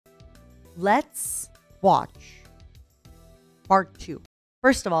let's watch part 2.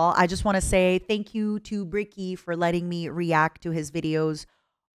 First of all, I just want to say thank you to Bricky for letting me react to his videos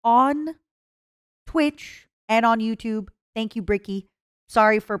on Twitch and on YouTube. Thank you, Bricky.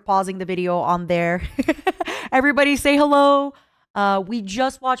 Sorry for pausing the video on there. Everybody say hello. We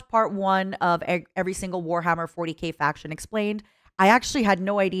just watched part 1 of every single Warhammer 40k faction explained. I actually had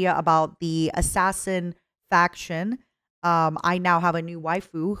no idea about the assassin faction. I now have a new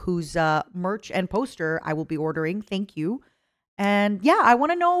waifu whose merch and poster I will be ordering. Thank you. And yeah, I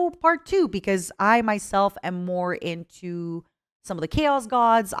want to know part 2 because I myself am more into some of the chaos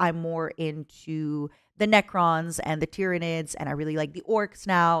gods. I'm more into the Necrons and the Tyranids, and I really like the orcs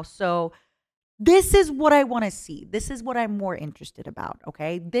now. So this is what I want to see. This is what I'm more interested about,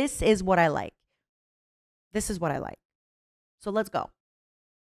 okay? This is what I like. This is what I like. So let's go.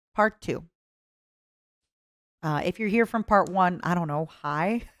 Part 2. If you're here from part 1, I don't know,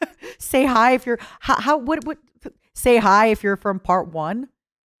 hi. Say hi if you're say hi if you're from part 1.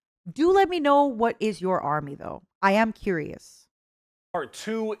 Do let me know what is your army though. I am curious. Part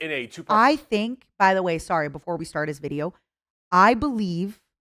 2 in a 2-part. I think, by the way, sorry, before we start this video, I believe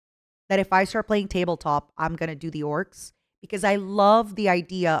that if I start playing tabletop, I'm going to do the orcs because I love the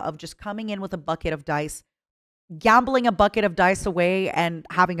idea of just coming in with a bucket of dice, gambling a bucket of dice away, and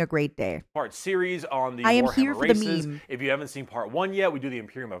having a great day. Part series on the I am Warhammer here for races. the meme. If you haven't seen part 1 yet, we do the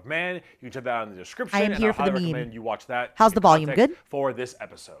Imperium of Man. You can check that out in the description. I am here for the meme. Recommend you watch that. How's the volume? Good? For this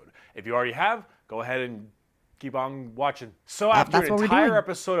episode. If you already have, go ahead and keep on watching. So after an entire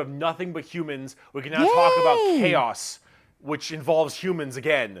episode of nothing but humans, we can now talk about chaos, which involves humans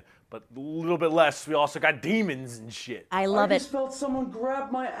again, but a little bit less. We also got demons and shit. I love I it. just felt someone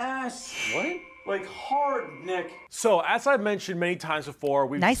grab my ass. What? Like hard, Nick. So, as I've mentioned many times before,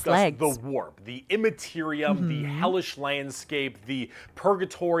 we've discussed the warp, the immaterium, the hellish landscape, the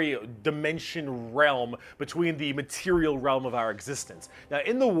purgatory dimension realm between the material realm of our existence. Now,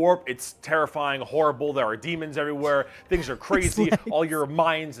 in the warp, it's terrifying, horrible. There are demons everywhere. Things are crazy. All your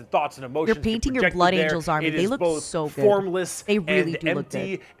minds and thoughts and emotions. You're painting your Blood Angels army. They look so good. Formless they really and do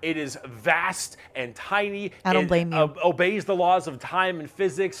empty. Look good. It is vast and tiny. I don't blame you. Obeys the laws of time and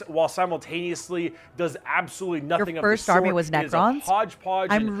physics while simultaneously does absolutely nothing. Your first army was Necrons? Hodgepodge.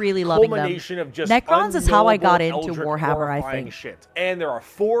 I'm really loving them. Of just Necrons is how I got into Warhammer, I think. Shit. And there are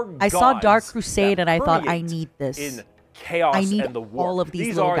 4 gods. I saw Dark Crusade and I thought, I need this. In chaos I need and the warp. all of these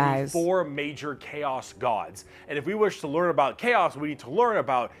These little are guys. the 4 major chaos gods. And if we wish to learn about chaos, we need to learn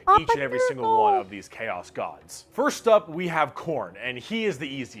about each and every single one of these chaos gods. First up, we have Khorne, and he is the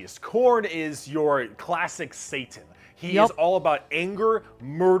easiest. Khorne is your classic Satan. He is all about anger,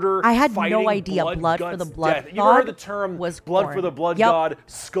 murder, I had fighting, no idea blood for the blood death. god You heard the term was blood Khorne. for the blood god,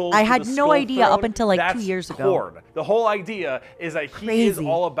 skull I for had the no skull idea throne. up until like That's 2 years ago. Khorne. The whole idea is that he is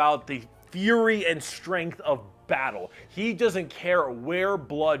all about the fury and strength of battle. He doesn't care where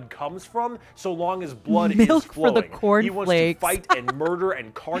blood comes from, so long as blood is flowing. For the cornflakes. He wants to fight and murder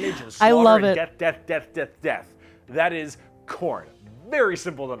and carnage and slaughter I love and it. death. That is Khorne. Very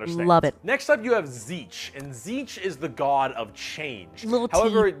simple to understand. Love it. Next up, you have Tzeentch, and Tzeentch is the god of change. Little T.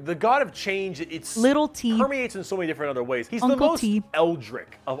 However, the god of change, it's Little T. permeates in so many different other ways. He's Uncle the most T. eldritch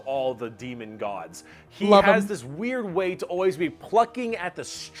of all the demon gods. He Love has him. this weird way to always be plucking at the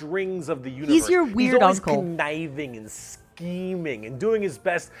strings of the universe. He's your weird He's always uncle. conniving and scheming and doing his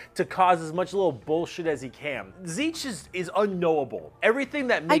best to cause as much little bullshit as he can. Tzeentch is unknowable. Everything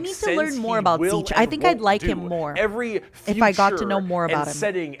that makes sense, I need to learn more about Tzeentch. I think I'd like him more Every if I got to know more about him.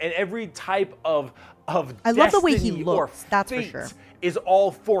 Setting and every type of I love the way he destiny looks, or that's for fate sure. Is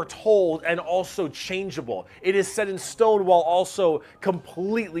all foretold and also changeable. It is set in stone while also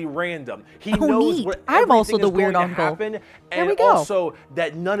completely random. He knows neat. what I'm also everything the is weird going to uncle. happen, There we and go. also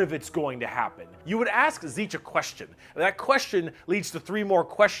that none of it's going to happen. You would ask Tzeentch a question. That question leads to 3 more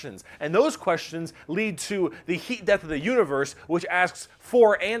questions, and those questions lead to the heat death of the universe, which asks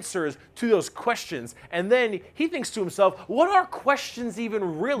 4 answers to those questions. And then he thinks to himself, what are questions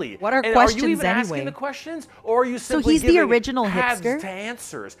even really? What are and questions are you even anyway? asking the questions, or are you simply he's the giving original paths hipster? to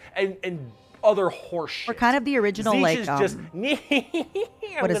answers and other horseshit? Or kind of the original, Tzeentch like, is just,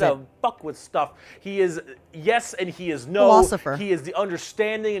 I'm what is gonna it? fuck with stuff. He is yes and he is no. Philosopher. He is the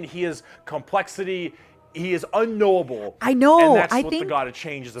understanding and he is complexity. He is unknowable. I know. And that's I what the think God of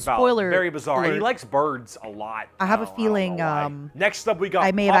Change is about. spoiler Very bizarre. And he alert. likes birds a lot. I have a don't feeling, know why. Next up, we got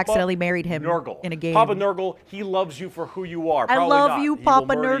I may have Papa accidentally married him Nurgle. in a game. Papa Nurgle, he loves you for who you are. I Probably love not. you, He Papa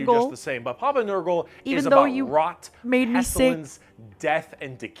will murder you Nurgle. just the same. But Papa Nurgle Even is though about you rot, made me sick. pestilence, death,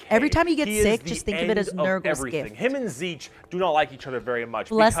 and decay. Every time you get He sick, is just the think of it as end of Nurgle's everything. gift. Him and Zeech do not like each other very much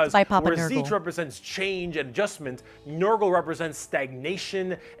Blessed because by Papa where Nurgle. Zeech represents change and adjustment, Nurgle represents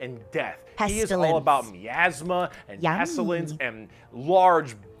stagnation and death. He is all about miasma and pestilence and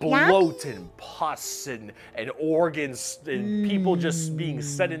large bloat and pus and organs and people just being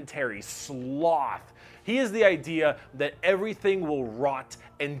sedentary, sloth. He is the idea that everything will rot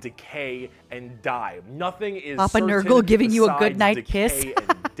and decay and die. Nothing is Papa certain Nurgle giving you a besides goodnight kiss. decay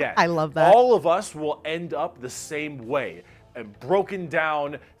and death. I love that. All of us will end up the same way, and broken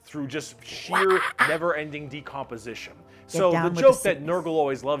down through just sheer never-ending decomposition. So the joke that Nurgle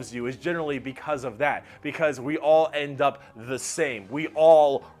always loves you is generally because of that, because we all end up the same. We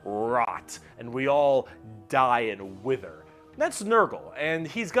all rot, and we all die and wither. That's Nurgle, and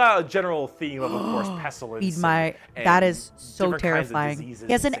he's got a general theme of course, pestilence. That is so terrifying.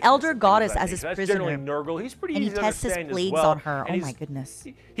 He has an elder goddess as his prisoner. Generally Nurgle. He's pretty and easy he tests his plagues on her. Oh my goodness.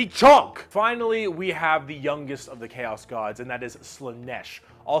 He chunk! Finally, we have the youngest of the Chaos Gods, and that is Slaanesh,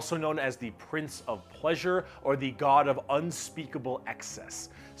 also known as the Prince of Pleasure or the God of Unspeakable Excess.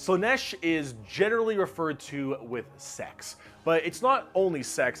 Slaanesh is generally referred to with sex, but it's not only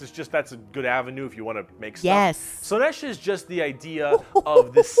sex, it's just that's a good avenue if you want to make stuff. Yes. Slaanesh is just the idea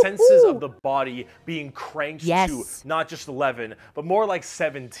of the senses of the body being cranked to not just 11, but more like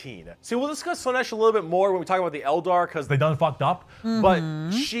 17. See, we'll discuss Slaanesh a little bit more when we talk about the Eldar, because they done fucked up, but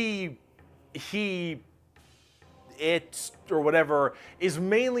it, or whatever, is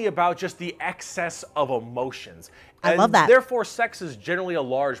mainly about just the excess of emotions. I love that. Therefore, sex is generally a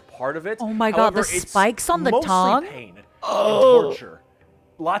large part of it. Oh my god, the spikes on the tongue? Pain and torture.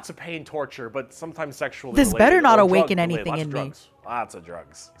 Lots of pain, torture, but sometimes sexually This related, better not or awaken drug-related. anything in me. Lots of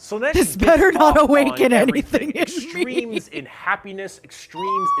drugs. So next, this better not awaken anything in me. Extremes in happiness,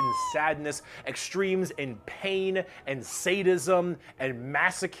 extremes in sadness, extremes in pain and sadism and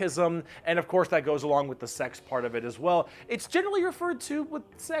masochism, and of course that goes along with the sex part of it as well. It's generally referred to with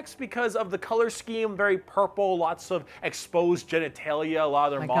sex because of the color scheme, very purple, lots of exposed genitalia. A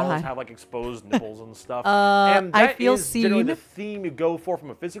lot of their models have like exposed nipples and stuff. And that is generally the theme you go for from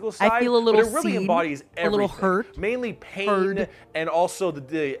a physical side. I feel a little but it really embodies everything. A little hurt. Mainly pain and also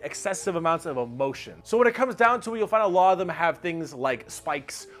the excessive amounts of emotion. So when it comes down to it, you'll find a lot of them have things like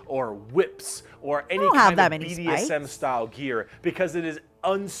spikes or whips or any kind of BDSM style gear, because it is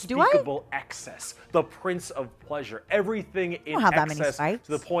unspeakable excess. The Prince of Pleasure. Everything in excess to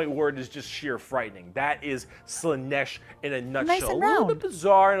the point where it is just sheer frightening. That is Slaanesh in a nutshell. Nice and a little bit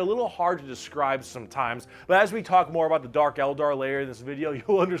bizarre and a little hard to describe sometimes, but as we talk more about the Dark Eldar later in this video,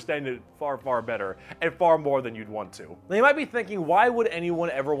 you'll understand it far, far better and far more than you'd want to. Now you might be thinking, why would anyone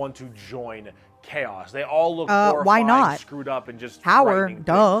ever want to join Chaos? They all look horrifying, why not? Screwed up, and just frightening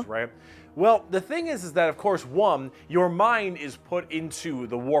duh. things, right? Well, the thing is that, of course, one, your mind is put into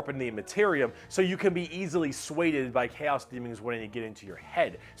the warp and the immaterium, so you can be easily swayed by chaos demons when they get into your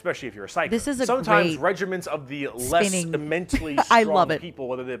head, especially if you're a psychic. This is a Sometimes regiments of the less mentally strong people,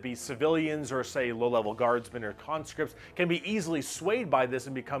 whether they be civilians or, say, low-level guardsmen or conscripts, can be easily swayed by this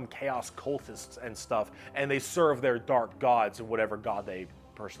and become chaos cultists and stuff, and they serve their dark gods and whatever god they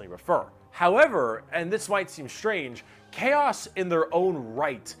personally prefer. However, and this might seem strange, chaos in their own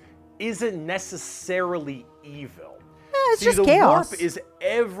right isn't necessarily evil. It's just chaos. The warp is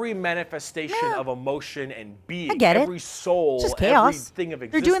every manifestation of emotion and being. I get it. Every soul, it's just chaos. Everything of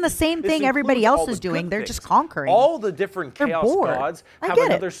existence. They're doing the same thing everybody else is doing. They're just conquering. All the different chaos gods have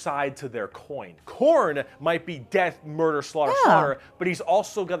another side to their coin. Khorne might be death, murder, slaughter, slaughter, but he's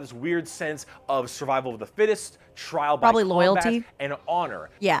also got this weird sense of survival of the fittest, trial by combat, loyalty and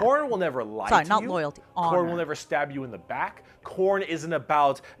honor. Yeah. Khorne will never lie to you. Not loyalty. Honor. Khorne will never stab you in the back. Khorne isn't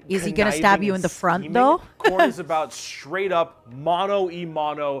about Is he gonna stab you in the front though? Khorne is about straight up mono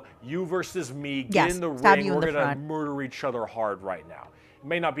you versus me, get in the ring, we're gonna murder each other hard right now. It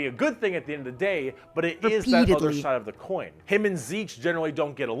may not be a good thing at the end of the day, but it is that other side of the coin. Him and Zeech generally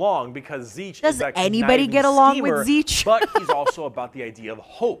don't get along because Zeech is that anybody get along schemer, with Zeech? But he's also about the idea of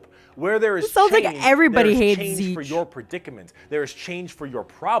hope. Where there is sounds change, like everybody hates change Zeech. for your predicament. There is change for your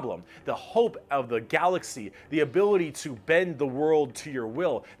problem. The hope of the galaxy, the ability to bend the world to your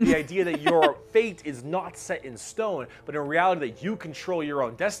will, the idea that your fate is not set in stone, but in reality that you control your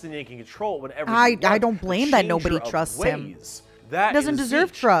own destiny and can control it whenever you want. I don't blame that nobody trusts him. That doesn't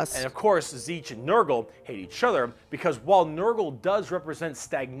deserve trust. And of course, Zeech and Nurgle hate each other because while Nurgle does represent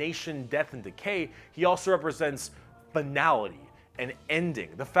stagnation, death, and decay, he also represents finality and ending.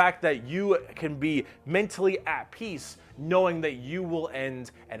 The fact that you can be mentally at peace knowing that you will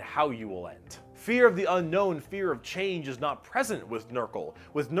end and how you will end. Fear of the unknown, fear of change is not present with Nurgle.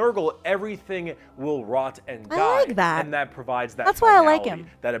 With Nurgle, everything will rot and die. I like that. And that provides that That's why I like finality, him.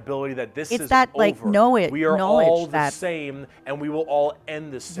 That ability that this It's is that, over. like, know it, we are knowledge all the that same, and we will all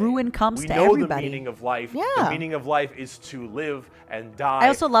end the same. ruin comes we to know everybody. the meaning of life. Yeah. The meaning of life is to live and die. I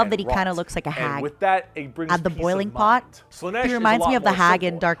also love and that he rot. kind of looks like a And hag. with that, it brings At the peace of boiling mind. pot, Slaanesh he is a reminds me lot of the more hag in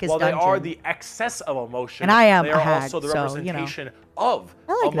simple. Darkest While they are Dungeon. the excess of emotion, And I am they a are hag, also the so, you know. representation of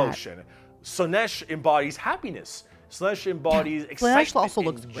I like that. emotion. Slaanesh embodies happiness. Slaanesh embodies Slaanesh excitement also and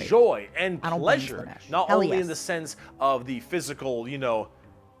looks great. joy and I don't blame pleasure. Slaanesh. Not Hell only yes. in the sense of the physical, you know,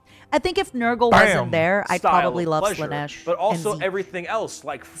 I think if Nurgle wasn't there, I'd style probably of love pleasure, Slaanesh. but also and Tzeentch. everything else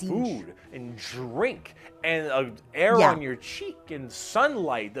like food and drink and air Yeah. on your cheek and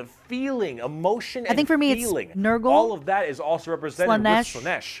sunlight, the feeling, emotion, and I think for me, it's feeling. Nurgle, all of that is also represented Slaanesh, with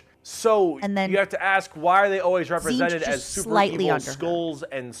Slaanesh. So and then you have to ask, why are they always represented Tzeentch as just super slightly evil under her. skulls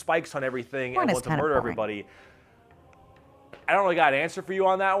and spikes on everything One and is want to kinda murder boring. everybody? I don't really got an answer for you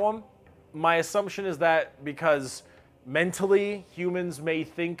on that one. My assumption is that because mentally humans may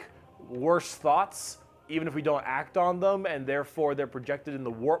think worse thoughts even if we don't act on them, and therefore they're projected in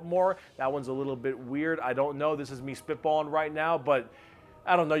the warp more. That one's a little bit weird. I don't know. This is me spitballing right now, but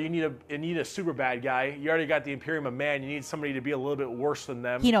I don't know. You need a super bad guy. You already got the Imperium of Man. You need somebody to be a little bit worse than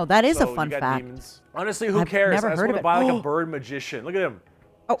them. You know, that is a So fun you got fact. demons. Honestly, who I've cares? never I just heard want of to it. buy like a bird magician. Look at him.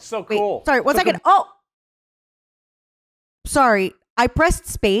 Oh, so wait, cool. sorry, one So second. Oh, sorry. I pressed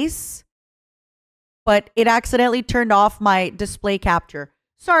space, but it accidentally turned off my display capture.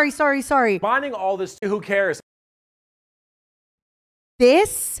 Sorry. Combining all this, who cares?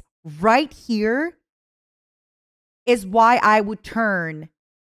 This right here is why I would turn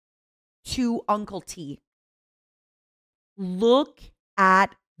to Uncle T. Look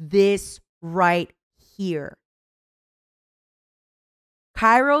at this right here.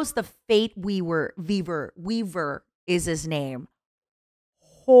 Kairos the Fate Weaver is his name.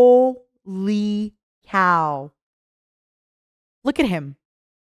 Holy cow. Look at him.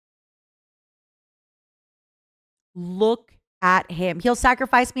 Look at him. He'll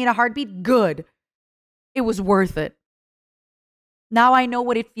sacrifice me in a heartbeat. Good. It was worth it. Now I know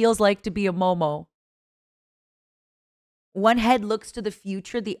what it feels like to be a Momo. One head looks to the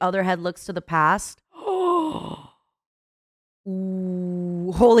future, the other head looks to the past.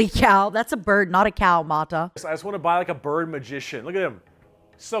 Ooh, holy cow. That's a bird, not a cow, Mata. I just want to buy like a bird magician. Look at him.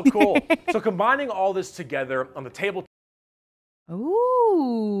 So cool. So combining all this together on the table.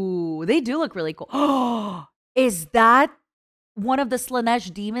 Ooh, they do look really cool. Is that one of the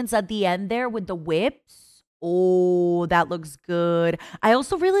Slaanesh demons at the end there with the whips? Oh, that looks good. I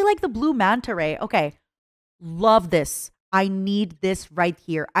also really like the blue manta ray. Okay, love this. I need this right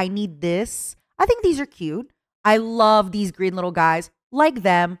here. I need this. I think these are cute. I love these green little guys. Like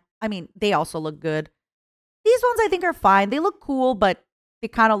them. I mean, they also look good. These ones I think are fine. They look cool, but they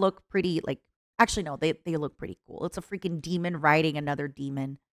kind of look pretty like... Actually, no, they look pretty cool. It's a freaking demon riding another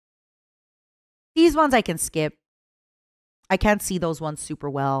demon. These ones I can skip. I can't see those ones super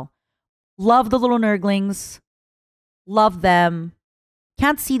well. Love the little Nurglings. Love them.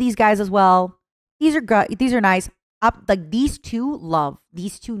 Can't see these guys as well. These are nice. Like these two, love.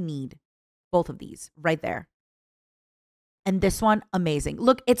 These two need. Both of these right there. And this one, amazing.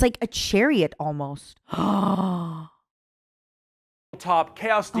 Look, it's like a chariot almost. Top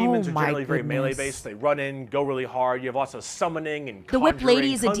chaos demons Oh are my generally very goodness. melee based. They run in, go really hard. You have lots of summoning and The Whip conjuring,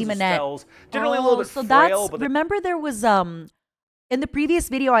 Lady is a tons of demonette. spells. Generally a little bit so frail, that's... but Remember there was in the previous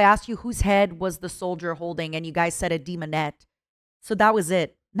video I asked you whose head was the soldier holding, and you guys said a demonette. So that was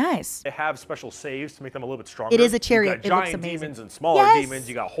it. Nice. they have special saves to make them a little bit stronger. It is a chariot. You've It got looks giant amazing. demons and smaller Yes. demons.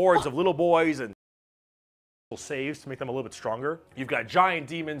 You got hordes of little boys and saves to make them a little bit stronger. You've got giant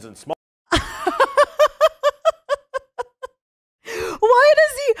demons and small.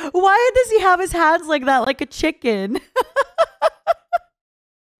 Why does he have his hands like that, like a chicken?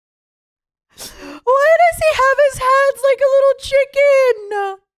 Why does he have his hands like a little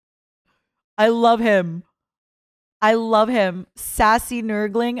chicken? I love him. I love him. Sassy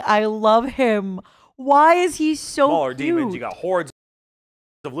Nurgling. I love him. Why is he so Smaller cute? demons. You got hordes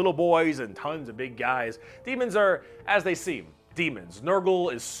of little boys and tons of big guys. Demons are as they seem. Demons.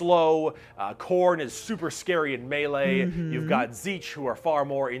 Nurgle is slow. Khorne is super scary in melee. You've got Tzeentch, who are far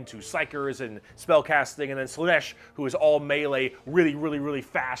more into psychers and spellcasting, and then Slaanesh, who is all melee, really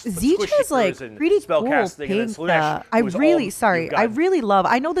fast. but Tzeentch squish is like kickers and pretty cool spellcasting, and then paint. Slaanesh, I who is really, all, sorry, you've I got really love.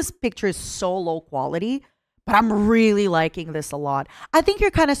 I know this picture is so low quality, but I'm really liking this a lot. I think you're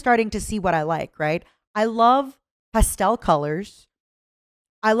kind of starting to see what I like, right? I love pastel colors.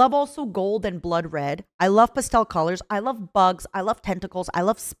 I love also gold and blood red. I love pastel colors. I love bugs. I love tentacles. I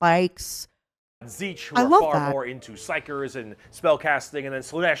love spikes. Zeech, who are far more into psychers and spellcasting, and then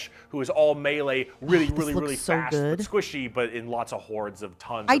Slanesh, who is all melee, really fast, but squishy, but in lots of hordes of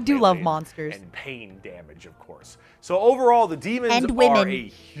tons I of do love melee monsters. And pain damage, of course. So overall, the demons are a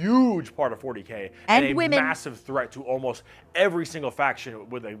huge part of 40K and a massive threat to almost every single faction,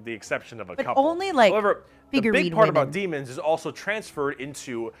 with the exception of a couple. Only like However, the big part about demons is also transferred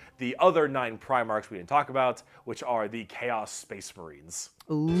into the other 9 Primarchs we didn't talk about, which are the Chaos Space Marines.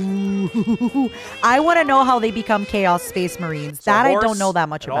 Ooh, I want to know how they become Chaos Space Marines. So that I don't know that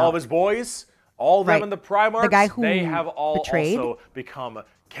much about. All of his boys, all of them in the Primarchs, the guy who they have all betrayed? Also become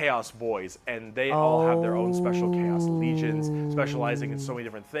Chaos Boys, and they all have their own special Chaos Legions, specializing in so many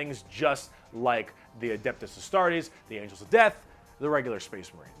different things, just like the Adeptus Astartes, the Angels of Death, the regular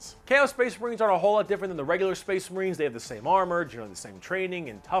Space Marines. Chaos Space Marines aren't a whole lot different than the regular Space Marines. They have the same armor, generally the same training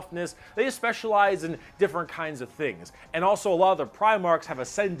and toughness. They just specialize in different kinds of things. And also a lot of the Primarchs have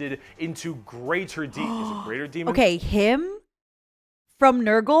ascended into greater demons. Is it greater demons? Okay, him from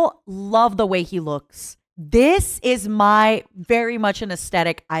Nurgle, love the way he looks. This is my very much an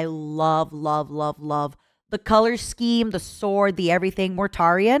aesthetic I love, love, love, love. The color scheme, the sword, the everything.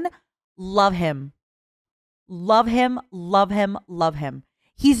 Mortarion, love him. Love him, love him, love him.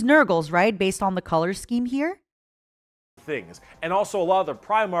 He's Nurgle's, right? Based on the color scheme here? Things. And also a lot of the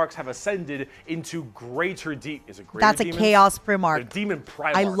Primarchs have ascended into greater That's a Chaos Primarch. The Demon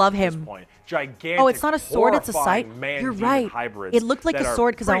Primarch. I love him. At this point. Gigantic, oh, it's not a sword, it's a scythe. You're right. It looked like a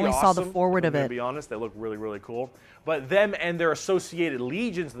sword because I only saw the forward of it. To be honest, they look really cool. But them and their associated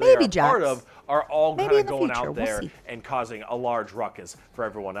legions that they are part of are all kind of going out there and causing a large ruckus for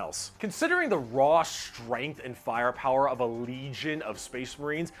everyone else. Considering the raw strength and firepower of a legion of Space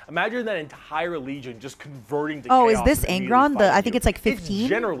Marines, imagine that entire legion just converting to chaos. Oh, is this Angron? I think it's like 15, it's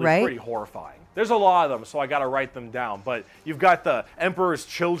generally right? pretty horrifying. There's a lot of them, so I gotta write them down. But you've got the Emperor's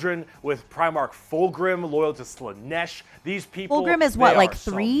Children with Primarch Fulgrim, loyal to Slanesh. These people, Fulgrim is what, like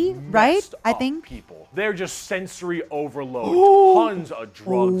 3, right? I think. People. They're just sensory overload. Tons of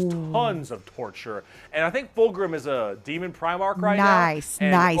drugs, tons of torture. And I think Fulgrim is a demon Primarch right now. Nice,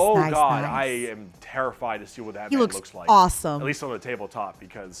 and nice, oh nice, god, nice. I am terrified to see what that he man looks looks like. Awesome. At least on the tabletop,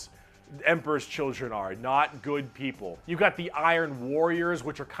 because Emperor's Children are not good people. You've got the Iron Warriors,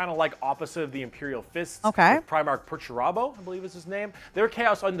 which are kind of like opposite of the Imperial Fists. Okay. With Primarch Perturabo, I believe is his name. They're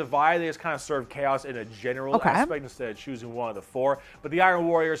Chaos Undivided. They just kind of serve chaos in a general aspect instead of choosing one of the 4. But the Iron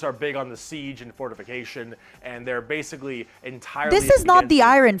Warriors are big on the siege and fortification, and they're basically entirely... This is not the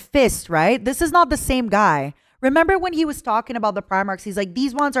Iron Fist, right? This is not the same guy. Remember when he was talking about the Primarchs? He's like,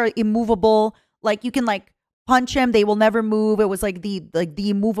 these ones are immovable. Like, you can, like, punch him, they will never move. It was like the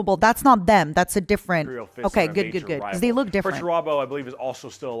immovable. That's not them. That's a different. Okay, good. Because they look different. Perturabo, I believe, is also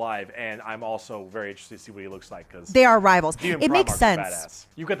still alive, and I'm also very interested to see what he looks like because they are rivals. It makes sense. Badass.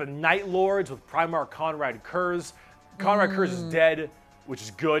 You've got the Night Lords with Primarch Conrad Kurz. Conrad Kurz is dead, which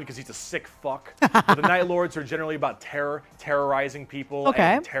is good because he's a sick fuck. But the Night Lords are generally about terrorizing people,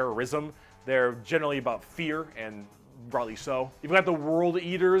 and terrorism. They're generally about fear and rightly so. You've got the World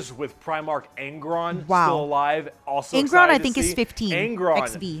Eaters with Primarch Angron still alive. Also Angron, I think, is 15. Angron,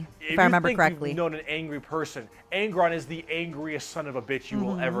 XV, if I remember correctly. You've known an angry person. Angron is the angriest son of a bitch you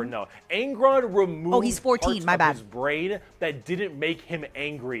will ever know. Angron removed he's 14, parts of his brain that didn't make him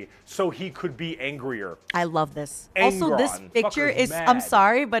angry, so he could be angrier. I love this. Angron, also, this picture is, mad. I'm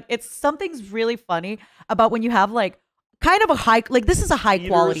sorry, but it's something's really funny about when you have like kind of a high, like this is a high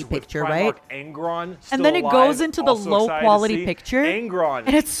quality picture, right? Angron, and then it goes into the low quality picture, Angron,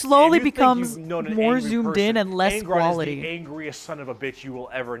 and it slowly becomes more zoomed in and less quality. Angron is the angriest son of a bitch you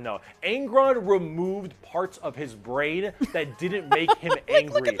will ever know. Angron removed parts of his brain that didn't make him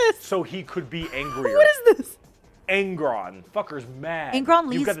angry, so he could be angrier. What is this? Angron, fucker's mad. Angron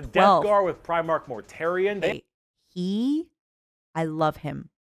leads 12. You've got the Death Guard with Primarch Mortarion. I love him.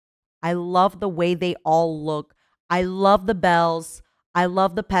 I love the way they all look. I love the bells. I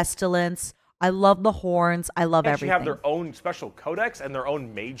love the pestilence. I love the horns. I love everything. They have their own special codex and their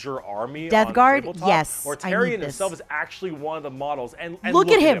own major army. Death Guard, yes. Mortarion himself is actually one of the models. And look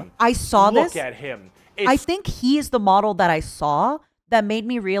at him. I saw this. Look at him. I think he is the model that I saw that made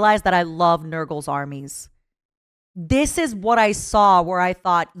me realize that I love Nurgle's armies. This is what I saw where I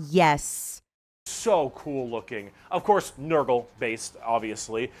thought, yes. So cool looking. Of course, Nurgle based,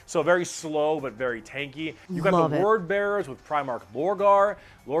 obviously. So very slow, but very tanky. You've got the Word Bearers with Primarch Lorgar.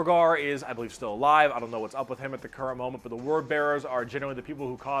 Lorgar is, I believe, still alive. I don't know what's up with him at the current moment, but the Word Bearers are generally the people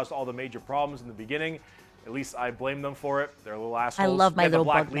who caused all the major problems in the beginning. At least I blame them for it. They're little assholes. I love my little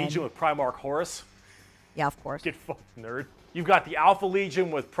Black bug Legion with Primarch Horus. Yeah, of course. Get fucked, nerd. You've got the Alpha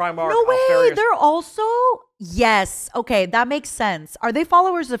Legion with Primarch No way, they're also... Yes. Okay, that makes sense. Are they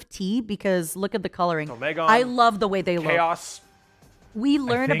followers of T? Because look at the coloring. So Megon, I love the way they look. Chaos. We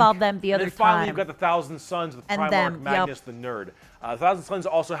learned about them the other and then finally, time. you've got the Thousand Sons with And Primarch them, Magnus the Nerd. Thousand Sons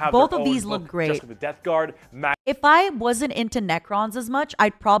also have both their of own these book, look great. just like the Death Guard. If I wasn't into Necrons as much,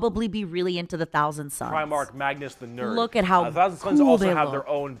 I'd probably be really into the Thousand Sons. Primarch Magnus the Nerd. Look at how Thousand Sons cool also they have look. their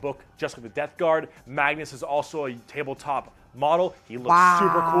own book, just like the Death Guard. Magnus is also a tabletop model. He looks Wow.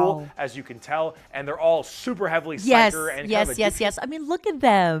 super cool, as you can tell, and they're all super heavily Yes, psyker and yes, kind of yes. I mean, look at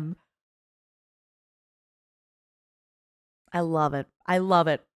them. I love it. I love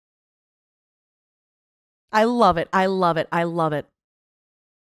it. I love it. I love it. I love it.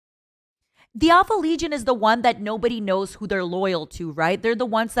 The Alpha Legion is the one that nobody knows who they're loyal to, right? They're the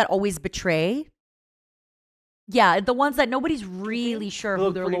ones that always betray. Yeah, the ones that nobody's really sure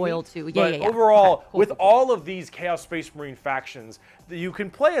who they're loyal to. Yeah, but yeah, yeah. overall, Okay, cool, with cool, cool. all of these Chaos Space Marine factions, you can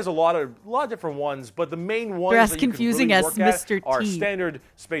play as a lot of different ones, but the main ones as that you confusing can as really work Mr. at are T. standard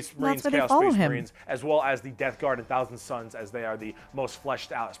Space Marines, why they Chaos follow Space him. Marines, as well as the Death Guard and Thousand Sons, as they are the most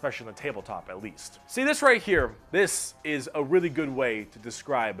fleshed out, especially on the tabletop at least. See this right here? This is a really good way to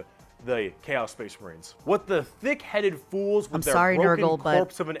describe the Chaos Space Marines. What the thick-headed fools with their broken Nurgle, but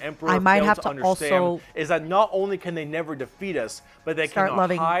corpse of an emperor I might fail have to to understand also is that not only can they never defeat us, but they start cannot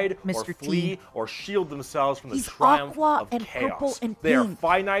loving hide or Mr. T. flee or shield themselves from the He's triumph aqua of and chaos. purple and They are pink.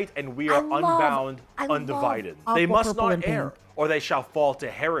 finite and we I are love- unbound, I love undivided. aqua, They must purple, not and err, pink. or they shall fall to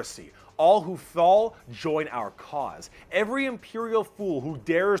heresy. All who fall join our cause. Every imperial fool who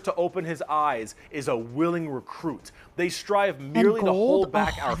dares to open his eyes is a willing recruit. They strive merely to gold? hold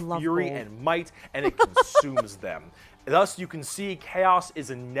back Oh, I our love fury gold. and might, and it consumes them. Thus, you can see chaos is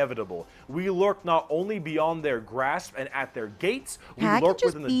inevitable. We lurk not only beyond their grasp and at their gates, we Yeah, I can lurk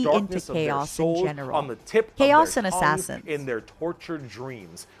just within be the darkness into of their chaos in souls, general. on the tip Chaos of their and tongue, assassins. in their tortured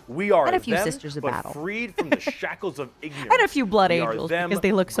dreams. We are And a few them, Sisters of but Battle. freed from the shackles of ignorance. And a few Blood We are Angels, them, because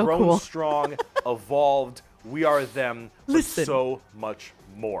they look so grown cool. strong, evolved. We are them, but Listen. so much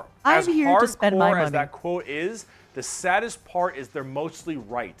more. I'm As here to spend my hardcore as money. that quote is, the saddest part is they're mostly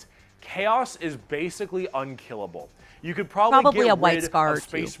right. Chaos is basically unkillable. You could probably a get White rid Scar or of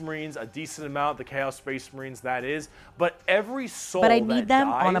two. Space Marines, a decent amount, the Chaos Space Marines that is, but every soul But I that need them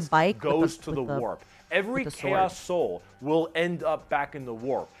dies on a bike with goes the- to the with the- warp. Every with the sword. Chaos soul will end up back in the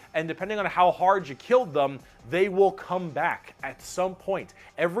warp. And depending on how hard you killed them, they will come back at some point.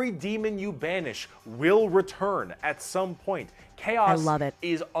 Every demon you banish will return at some point. Chaos love it.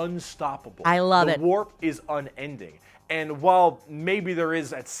 is unstoppable. I love it. The warp is unending. And while maybe there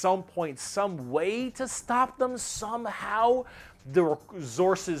is at some point some way to stop them somehow, the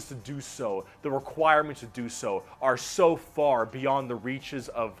resources to do so, the requirements to do so, are so far beyond the reaches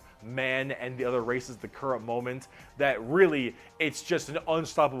of man and the other races at the current moment that really it's just an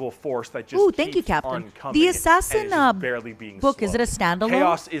unstoppable force that just Ooh, keeps thank you, Captain. on coming The and Assassin is just barely being book, is slowed. it a standalone?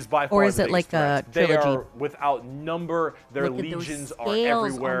 Chaos is by far Or is the it like biggest a threat. They trilogy? are without number. Their Look at those legions are scales on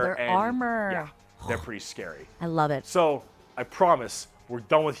everywhere, their and armor. yeah, they're pretty scary. I love it. So I promise we're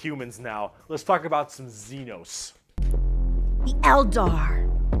done with humans now. Let's talk about some Xenos. The Eldar.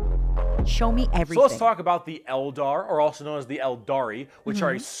 Show me everything. So let's talk about the Eldar, or also known as the Eldari, which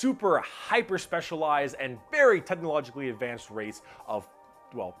are a super hyper specialized and very technologically advanced race of,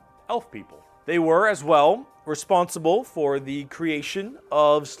 well, elf people. They were as well responsible for the creation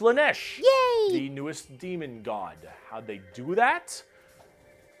of Slanesh, Yay! the newest demon god. How'd they do that?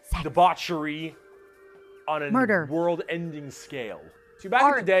 Debauchery on a Murder. world-ending scale. See, back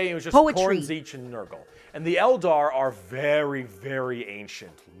Art. in the day, it was just Poetry. Khorne, Tzeentch, and Nurgle. And the Eldar are very, very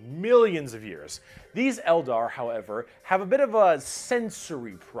ancient, millions of years. These Eldar, however, have a bit of a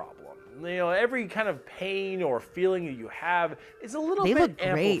sensory problem. You know, every kind of pain or feeling that you have is a little They bit look great.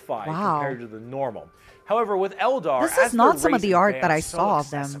 amplified Wow. compared to the normal. However, with Eldar, This as is not their some of race the art that I advanced so saw of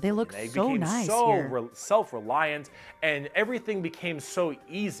them. They excessively, look they so became nice so here. self-reliant, and everything became so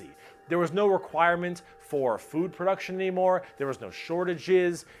easy. There was no requirement for food production anymore. There was no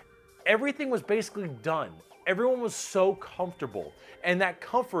shortages. Everything was basically done. Everyone was so comfortable, and that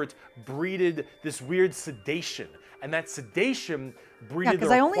comfort breeded this weird sedation, and that sedation breeded Yeah,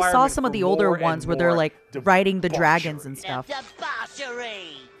 because I only saw some of the older ones where they're like riding the dragons and stuff.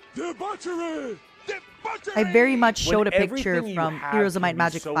 Debauchery! Debauchery! I very much showed a When picture everything you from have Heroes of can Might be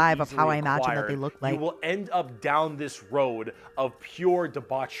Magic so 5 of how easily I imagine that they acquired, look like. You will end up down this road of pure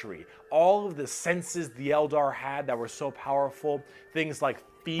debauchery. All of the senses the Eldar had that were so powerful, things like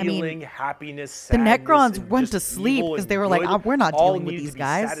feeling, happiness, the sadness, Necrons and went just to sleep evil because and they were like, good, "Oh, we're not all dealing with needed these to be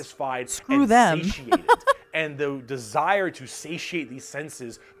guys. satisfied Screw and them." satiated. and the desire to satiate these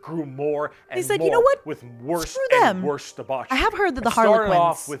senses grew more and He said, more you know what? with worse Screw and them. worse debauchery. I have heard that the It started Harlequins,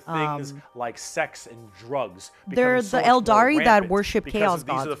 off with things like sex and drugs. They're so the much more Eldari that rampant worship because chaos these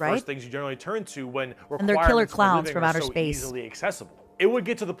gods, are the right? first things you generally turn to when And they're killer requirements for clowns living from are outer so space. easily accessible. It would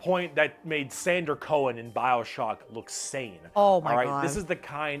get to the point that made Sander Cohen in BioShock look sane. Oh my God. This is the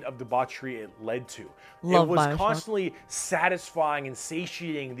kind of debauchery it led to. Love it was BioShock. constantly satisfying and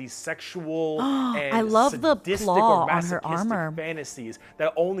satiating these sexual and I love the sadistic claw or on her masochistic armor. fantasies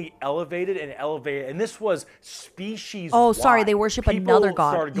that only elevated and elevated. And this was species. Oh, sorry, they worship another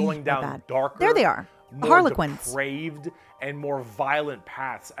god. Started going My down bad. darker. There they are. The more Harlequins. depraved and more violent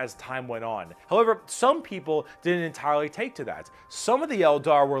paths as time went on. However, some people didn't entirely take to that. Some of the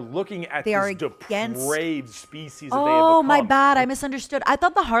Eldar were looking at this depraved species that they have become. Oh, my bad. I misunderstood. I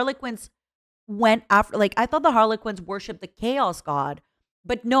thought the Harlequins went after, like, I thought the Harlequins worshiped the Chaos God.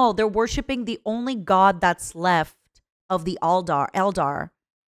 But no, they're worshiping the only god that's left of the Eldar.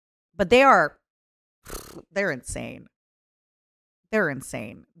 But they're insane. They're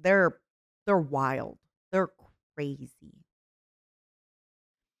insane. They're wild. They're crazy.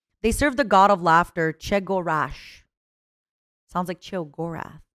 They serve the god of laughter, Chegorash. Sounds like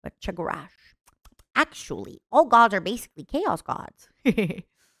Chegorath, but Chegorash. Actually, all gods are basically chaos gods. They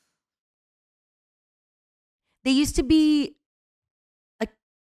used to be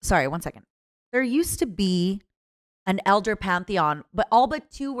sorry, one second. There used to be an elder pantheon, but all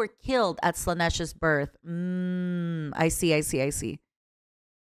but 2 were killed at Slanesh's birth. I see.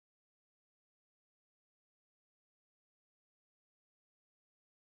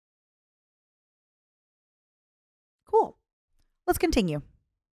 Cool. Let's continue.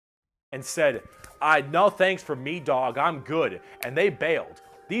 And said, no thanks for me, dog. I'm good. And they bailed.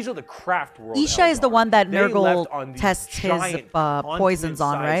 These are the craft world. Isha is the one that Nurgle tests his poisons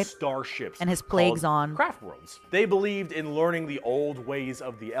on, right? Starships and his plagues on. Craft worlds. They believed in learning the old ways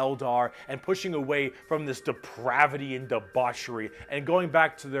of the Eldar and pushing away from this depravity and debauchery and going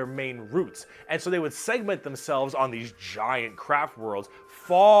back to their main roots. And so they would segment themselves on these giant craft worlds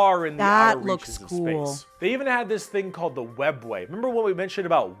far in the outer reaches of space. They even had this thing called the Webway. Remember what we mentioned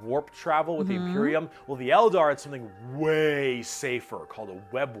about warp travel with the Imperium? Well, the Eldar had something way safer called a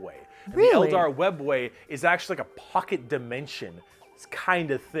Webway. And the Eldar Webway is actually like a pocket dimension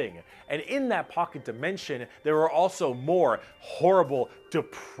kind of thing. And in that pocket dimension, there were also more horrible,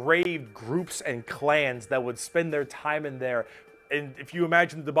 depraved groups and clans that would spend their time in there. And if you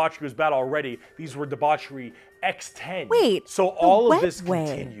imagine the debauchery was bad already, these were debauchery X10. Wait, so all of this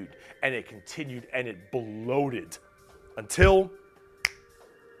continued, and it bloated until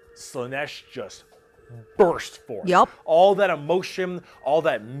Slaanesh just burst forth. Yep. All that emotion, all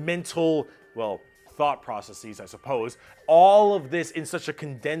that mental, thought processes, I suppose, all of this in such a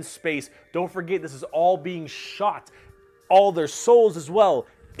condensed space. Don't forget, this is all being shot, all their souls as well,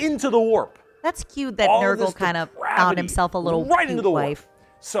 into the warp. That's cute that Nurgle kind of found himself a little right into the wife.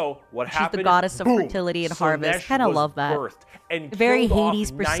 So what happened? She's the goddess of fertility and harvest. Kind of love that. And very killed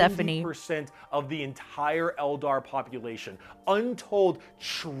Hades off Persephone. 90% of the entire Eldar population. Untold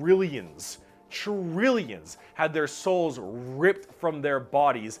trillions had their souls ripped from their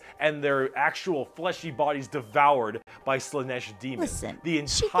bodies and their actual fleshy bodies devoured by Slaanesh demons. Listen, the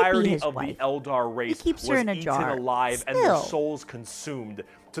entirety of wife. the Eldar race was eaten alive and their souls consumed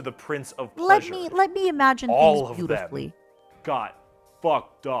to the Prince of Pleasure. Let me imagine all things beautifully. Of them got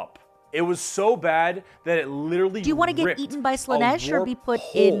fucked up. It was so bad that it literally. Do you want to get eaten by Slaanesh or be put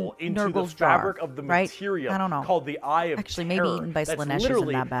in Nurgle's fabric jar? of the right? material I don't know. Called the Eye of Actually, Terror. maybe eaten by Slaanesh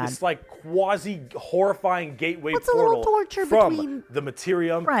isn't that bad. It's like quasi horrifying gateway What's a portal little torture from between the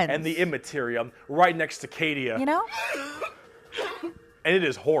Materium friends? and the Immaterium, right next to Cadia. You know? And it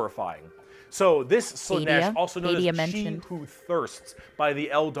is horrifying. So this Slaanesh, also known as She Who Thirsts by the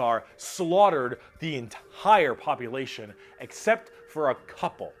Eldar, slaughtered the entire population except for a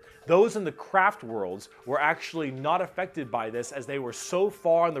couple. Those in the craft worlds were actually not affected by this as they were so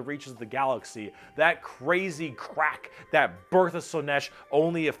far in the reaches of the galaxy. That crazy crack, that birth of Slaanesh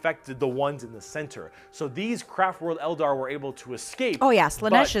only affected the ones in the center. So these craft world Eldar were able to escape. Oh yeah,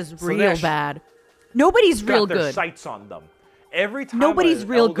 Slaanesh is real bad. Nobody's real good. Got their sights on them. Every time nobody's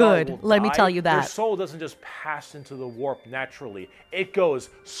real good, let me tell you that. Their soul doesn't just pass into the warp naturally. It goes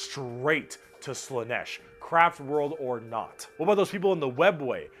straight to Slaanesh, craft world or not. What about those people in the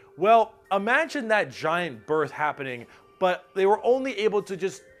Webway? Well, imagine that giant birth happening, but they were only able to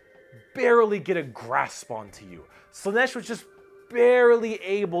just barely get a grasp onto you. Slaanesh was just barely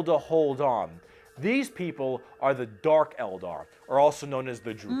able to hold on. These people are the Dark Eldar, or also known as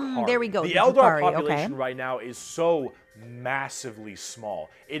the Drukhari. There we go. The Eldar population right now is so massively small.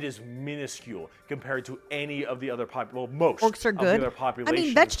 It is minuscule compared to any of the other most orcs are good. Of the other populations. I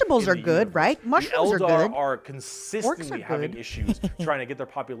mean, vegetables are good, universe. right? Mushrooms the Eldar are good. are consistently having issues trying to get their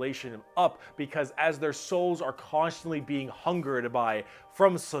population up because as their souls are constantly being hungered by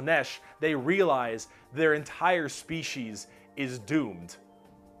from Slaanesh, they realize their entire species is doomed.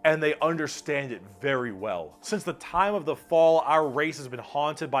 And they understand it very well. Since the time of the fall, our race has been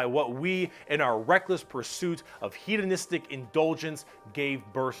haunted by what we, in our reckless pursuit of hedonistic indulgence, gave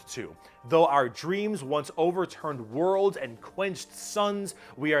birth to. Though our dreams once overturned worlds and quenched suns,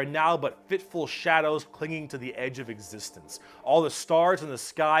 we are now but fitful shadows clinging to the edge of existence. All the stars in the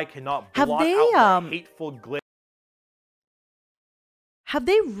sky cannot blot out the hateful glare. Have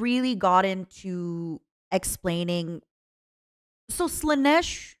they really got into explaining? So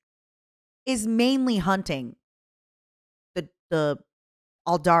Slaanesh is mainly hunting the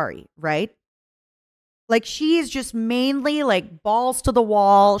Eldari, right? Like she is just mainly like balls to the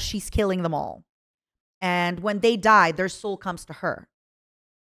wall. She's killing them all. And when they die, their soul comes to her.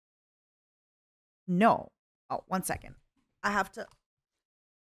 No. Oh, 1 second. I have to.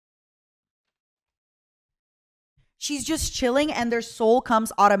 She's just chilling and their soul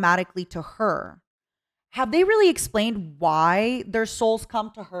comes automatically to her. Have they really explained why their souls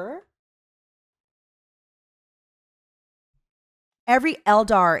come to her? Every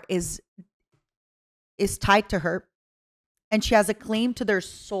Eldar is tied to her and she has a claim to their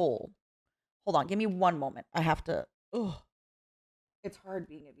soul. Hold on, give me 1 moment. I have to. Ugh. It's hard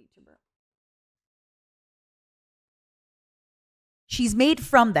being a VTuber. She's made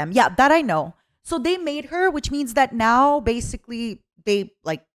from them. Yeah, that I know. So they made her, which means that now basically they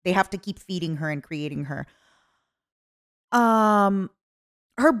have to keep feeding her and creating her.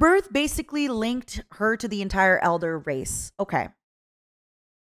 Her birth basically linked her to the entire Elder race. Okay.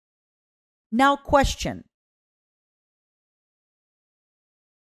 Now, question.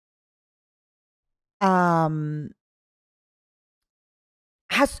 Why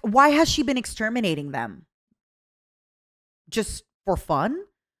has she been exterminating them? Just for fun?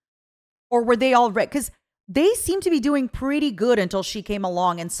 Or were they all because they seem to be doing pretty good until she came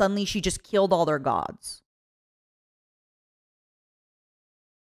along and suddenly she just killed all their gods.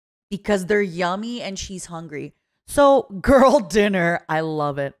 Because they're yummy and she's hungry. So, girl dinner, I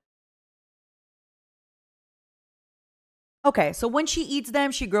love it. Okay, so when she eats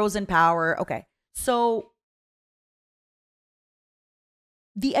them, she grows in power. Okay, so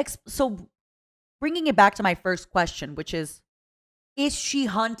so bringing it back to my first question, which is she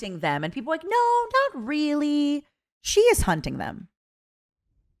hunting them? And people are like, no, not really. She is hunting them.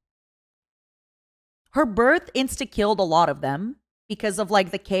 Her birth insta-killed a lot of them because of like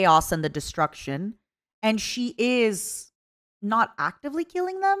the chaos and the destruction. And she is not actively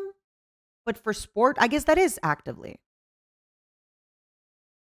killing them, but for sport, I guess that is actively.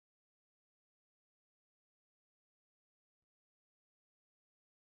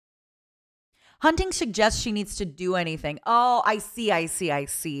 Hunting suggests she needs to do anything. Oh, I see. If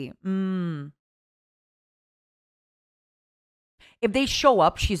they show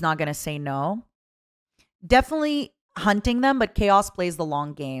up, she's not going to say no. Definitely hunting them, but chaos plays the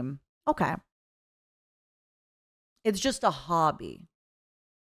long game. Okay. It's just a hobby.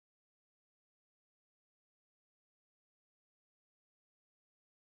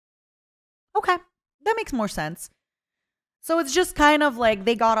 Okay. That makes more sense. So it's just kind of like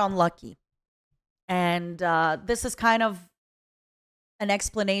they got unlucky. And this is kind of an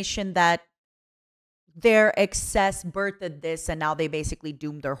explanation that their excess birthed this and now they basically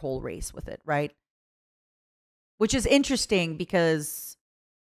doomed their whole race with it, right? Which is interesting because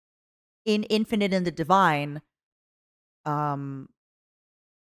in Infinite and the Divine, the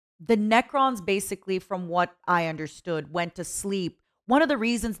Necrons basically, from what I understood, went to sleep. One of the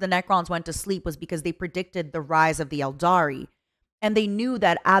reasons the Necrons went to sleep was because they predicted the rise of the Eldari. And they knew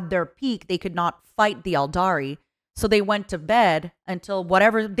that at their peak, they could not fight the Eldari. So they went to bed until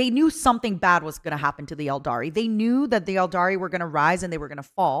they knew something bad was going to happen to the Eldari. They knew that the Eldari were going to rise and they were going to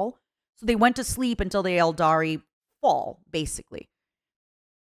fall. So they went to sleep until the Eldari fall, basically.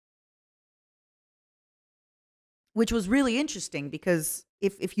 Which was really interesting because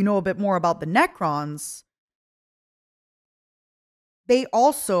if you know a bit more about the Necrons, they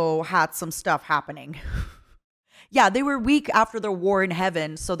also had some stuff happening. Yeah, they were weak after their war in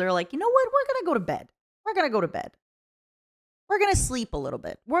heaven. So they're like, you know what? We're going to go to bed. We're going to go to bed. We're going to sleep a little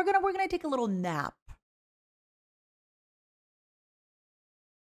bit. We're going to take a little nap.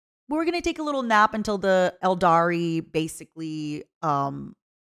 We're going to take a little nap until the Eldari basically die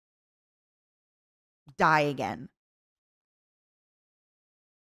again.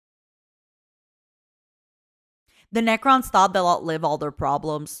 The Necrons thought they'll outlive all their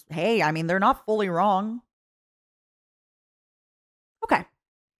problems. Hey, I mean, they're not fully wrong. Okay.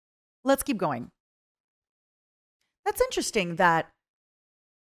 Let's keep going. That's interesting that...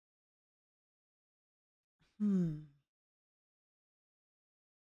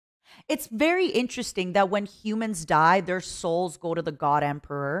 It's very interesting that when humans die, their souls go to the God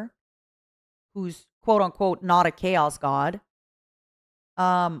Emperor, who's quote-unquote not a chaos god.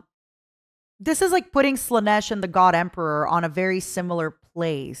 This is like putting Slaanesh and the God Emperor on a very similar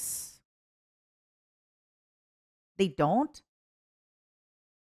place. They don't?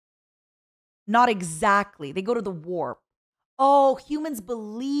 Not exactly. They go to the warp. Oh, humans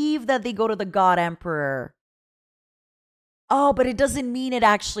believe that they go to the God Emperor. Oh, but it doesn't mean it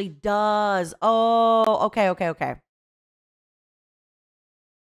actually does. Oh, okay.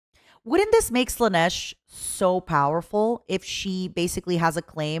 Wouldn't this make Slaanesh so powerful if she basically has a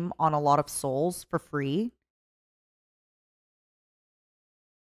claim on a lot of souls for free?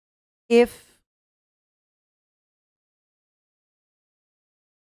 If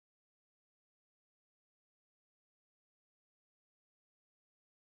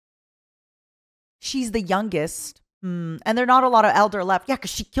she's the youngest, and there are not a lot of elder left. Yeah,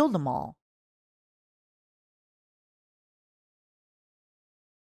 because she killed them all.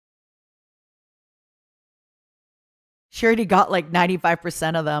 She already got like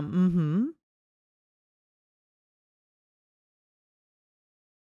 95% of them.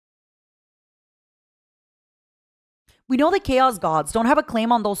 We know the Chaos Gods don't have a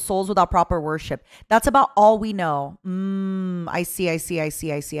claim on those souls without proper worship. That's about all we know. I see.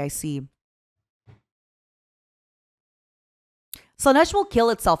 Slaanesh will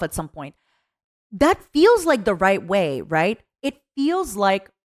kill itself at some point. That feels like the right way, right? It feels like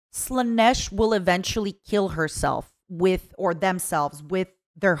Slaanesh will eventually kill herself with, or themselves with,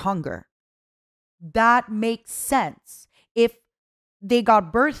 their hunger. That makes sense. If they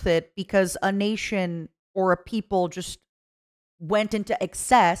got birthed because a nation or a people just went into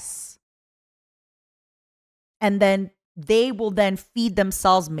excess, and then they will then feed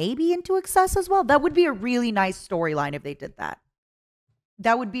themselves maybe into excess as well. That would be a really nice storyline if they did that.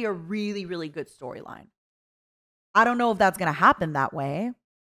 That would be a really, really good storyline. I don't know if that's going to happen that way.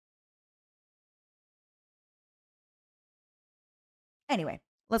 Anyway,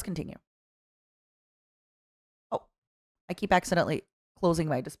 let's continue. Oh, I keep accidentally closing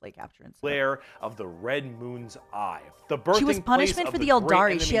my display capture and stuff. Glare of the red moon's eye. The birthing she was punishment for the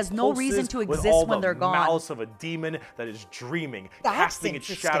Eldari. She has no reason to exist when they're gone. The malice of a demon that is dreaming, That's casting its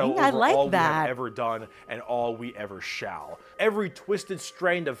shadow over all we have ever done and all we ever shall. Every twisted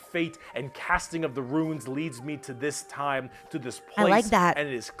strand of fate and casting of the runes leads me to this time, to this place. I like that. And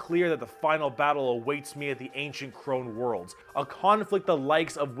it is clear that the final battle awaits me at the ancient crone worlds. A conflict the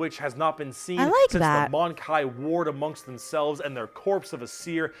likes of which has not been seen since the Mon-Kai warred amongst themselves and their corpse of a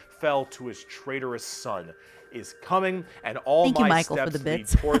seer fell to his traitorous son, is coming, and all my steps lead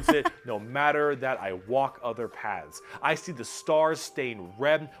towards it, no matter that I walk other paths. I see the stars stained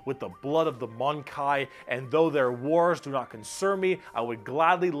red with the blood of the Mon-Kai, and though their wars do not concern me, I would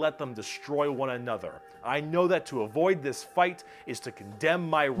gladly let them destroy one another. I know that to avoid this fight is to condemn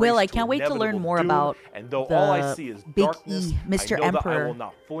my race. Will, I can't wait to learn more about and though all I see is darkness, Mr. I know Emperor. that I will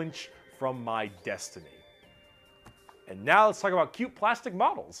not flinch from my destiny. And now let's talk about cute plastic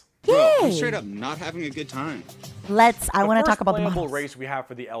models. Bro, I'm straight up not having a good time. I want to talk about the models. The first race we have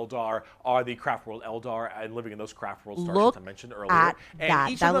for the Eldar are the Craft World Eldar, and living in those Craft World starships I mentioned earlier.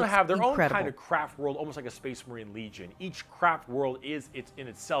 And each of them have their own kind of Craft World, almost like a Space Marine Legion. Each Craft World is in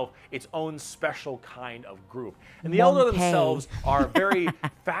itself its own special kind of group. And the Eldar themselves are very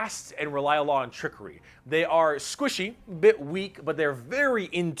fast and rely a lot on trickery. They are squishy, a bit weak, but they're very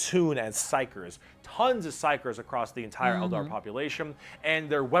in tune as psychers. Tons of psychers across the entire Eldar population, and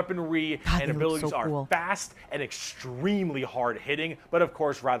their weaponry and abilities are fast and extremely hard-hitting, but of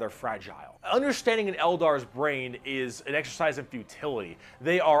course rather fragile. Understanding an Eldar's brain is an exercise in futility.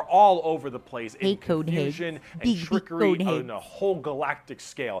 They are all over the place in confusion and trickery on a whole galactic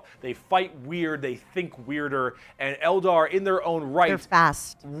scale. They fight weird, they think weirder, and Eldar in their own right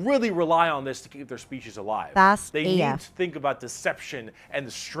really rely on this to keep their species alive. They need to think about deception and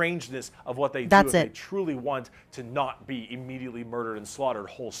the strangeness of what they do if they truly want to not be immediately murdered and slaughtered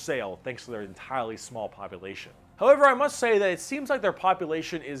wholesale thanks to their entirely small population. However, I must say that it seems like their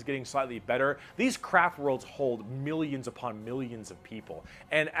population is getting slightly better. These craft worlds hold millions upon millions of people.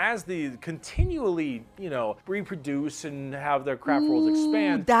 And as they continually, you know, reproduce and have their craft worlds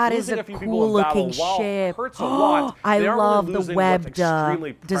expand, that is losing a few cool people in battle looking while ship. hurts a lot. I they aren't love really the losing webbed what's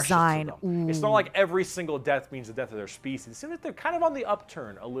extremely precious design. to them. It's not like every single death means the death of their species. It seems like they're kind of on the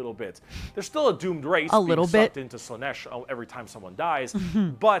upturn a little bit. They're still a doomed race, a little being sucked bit into Slanesh every time someone dies,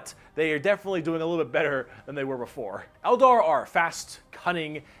 but they are definitely doing a little bit better than they were before. Eldar are fast,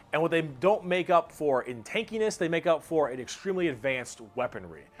 cunning, and what they don't make up for in tankiness, they make up for in extremely advanced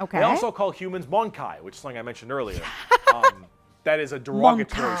weaponry. Okay. They also call humans Monkai, which is something I mentioned earlier. That is a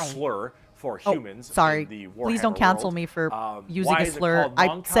derogatory slur for humans. Sorry, in the Warhammer please don't cancel world. me for using Why a is it slur. called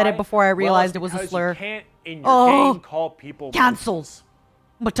I said it Monkai? before I realized Well, it was a because slur. You can't in your game call people cancels.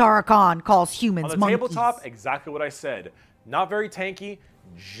 Matara Khan calls humans on the monkeys. tabletop, exactly what I said. Not very tanky.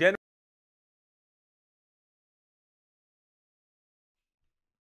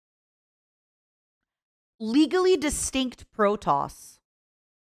 Legally distinct Protoss,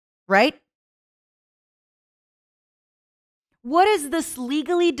 right? What is this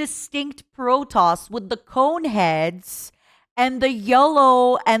legally distinct Protoss with the cone heads and the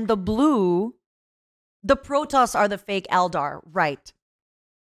yellow and the blue? The Protoss are the fake Eldar, right?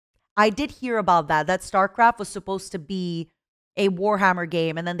 I did hear about that. That StarCraft was supposed to be a Warhammer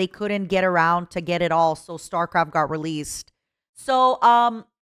game, and then they couldn't get around to get it all, so StarCraft got released. So,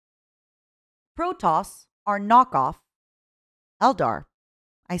 Protoss are knockoff Eldar.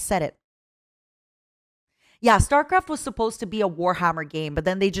 I said it. Yeah, StarCraft was supposed to be a Warhammer game, but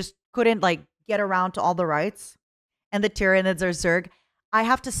then they just couldn't, like, get around to all the rights. And the Tyranids are Zerg. I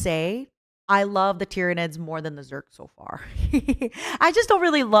have to say, I love the Tyranids more than the Zerg so far. I just don't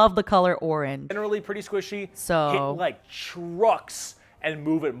really love the color orange. Generally pretty squishy. So hit like trucks and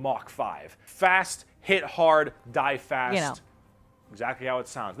move at Mach 5. Fast, hit hard, die fast. You know. Exactly how it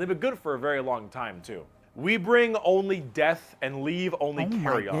sounds. They've been good for a very long time too. We bring only death and leave only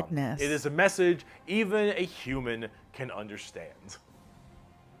carry on. My goodness. It is a message even a human can understand.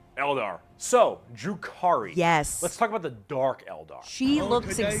 Eldar. So, Drukhari. Yes. Let's talk about the Dark Eldar. She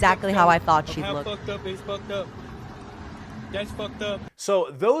looks exactly how I thought she'd look. Fucked up, he's fucked up. That's fucked up. So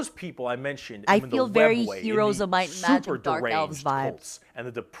those people I mentioned I in feel the very webway, Heroes in of the Might and Magic super Dark Elves deranged vibes. cults and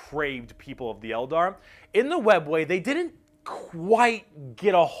the depraved people of the Eldar, in the webway, they didn't quite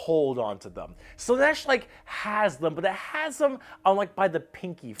get a hold onto them. So Slanesh like has them, but it has them on like by the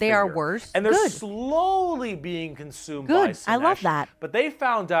pinky finger. They are worse. And they're Good. slowly being consumed by Good. Slanesh. I love that. But they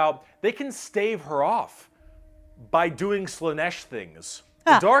found out they can stave her off by doing Slanesh things.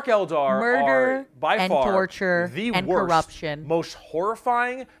 The Dark Eldar Murder are by and far torture the and worst, corruption. most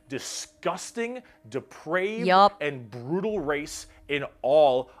horrifying, disgusting, depraved, and brutal race in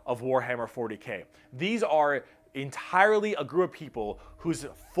all of Warhammer 40k. These are entirely a group of people whose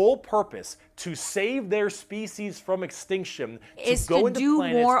full purpose to save their species from extinction is to go to into do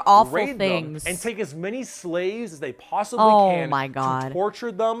planets, more awful raid things. them, and take as many slaves as they possibly can my God. to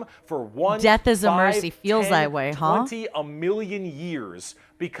torture them for 1, Death is a 5, mercy. Feels 10, that way, huh? 20, a million years,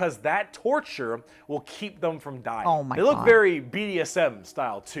 because that torture will keep them from dying. Oh my They look God. very BDSM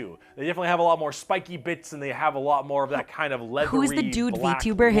style too. They definitely have a lot more spiky bits and they have a lot more of that kind of leathery Who's the dude black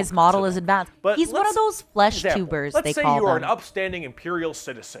VTuber? His look model to is them. advanced. But He's one of those flesh example, tubers, let's they say call you are them. an upstanding Imperial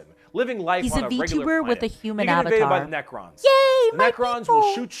citizen, living life He's on a a regular VTuber with planet. a human You get invaded by avatar. the Necrons. Yay, The my Necrons people.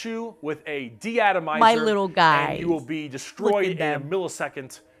 will shoot you with a deatomizer. My little guys. And you will be Look destroyed at in a them.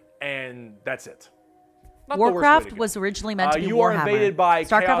 millisecond, and that's it. Not the worst way Warcraft to go. was originally meant to be You Warhammer. are invaded by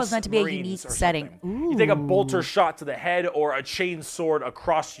StarCraft Chaos was meant to be a Marines unique or setting. something. You take a bolter shot to the head or a chain sword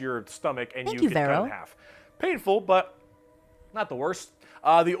across your stomach and Thank you you, get cut Vero. in half. Painful, but not the worst.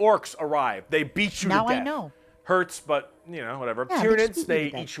 The orcs arrive. They beat you Now to I death. know. Hurts, but you know, whatever. Yeah, they just Tyranids, beat you they to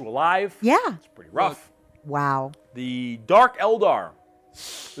death. eat you alive. Yeah. It's pretty rough. Wow. The Dark Eldar.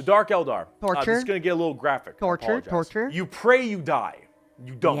 The Dark Eldar. Torture. This is going to get a little graphic. I Torture, apologize. torture. You pray you die.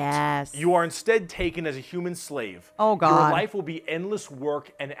 You don't. Yes. You are instead taken as a human slave. Oh, God. Your life will be endless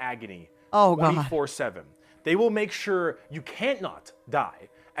work and agony. Oh, God. 24/7. They will make sure you can't not die,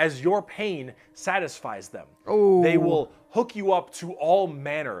 as your pain satisfies them. Oh. They will hook you up to all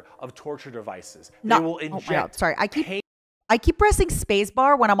manner of torture devices. No- They will oh my inject God, sorry. I pain. keep pressing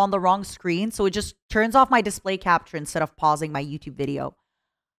spacebar when I'm on the wrong screen, so it just turns off my display capture instead of pausing my YouTube video.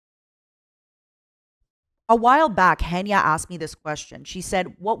 A while back, Henya asked me this question. She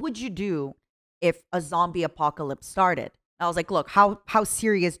said, "What would you do if a zombie apocalypse started?" I was like, "Look, how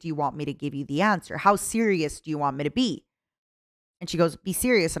serious do you want me to give you the answer? How serious do you want me to be?" And she goes, "Be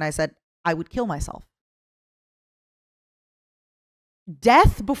serious." And I said, "I would kill myself."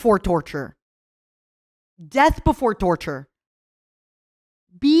 Death before torture. Death before torture.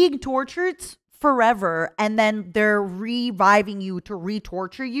 Being tortured forever and then they're reviving you to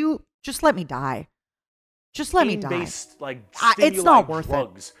re-torture you. Just let me die. Just let me die. Pain-based, like, it's not worth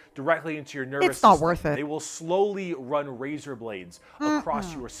drugs directly into your nervous It's not system. worth it. They will slowly run razor blades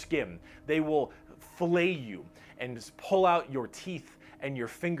across your skin. They will fillet you and just pull out your teeth and your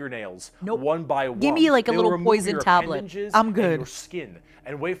fingernails one by one. Give me like a They little will remove poison your tablet. appendages I'm and good. your skin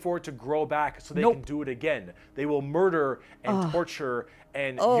and wait for it to grow back so they can do it again. They will murder and torture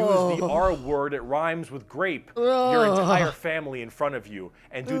and use the R word. It rhymes with grape. Your entire family in front of you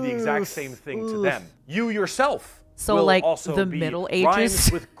and do the exact same thing to them. You yourself will like also the be Middle Ages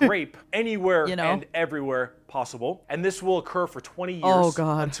rhymes with grape anywhere You know? and everywhere possible. And this will occur for 20 years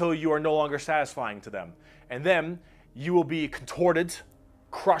God. until you are no longer satisfying to them. And then you will be contorted,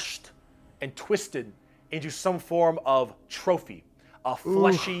 crushed, and twisted into some form of trophy, a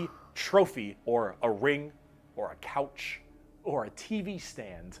fleshy trophy, or a ring, or a couch, or a TV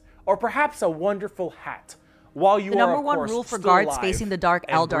stand, or perhaps a wonderful hat. While you The are, number of one course, rule for still guards alive facing the Dark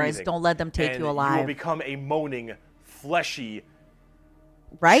and Eldar is breathing. don't let them take And you you alive. will become a moaning, fleshy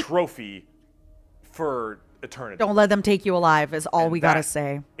Right? trophy for eternity. Don't let them take you alive is all And we gotta that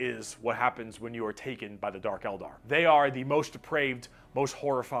say. is what happens when you are taken by the Dark Eldar. They are the most depraved, most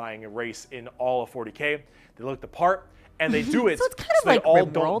horrifying race in all of 40k. They look the part, and they do it So it's kind of they like all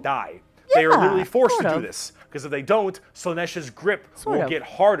Rimworld. don't die. They are Yeah, literally forced to sort do of. this, because if they don't, Slaaneish's grip Sort will of. get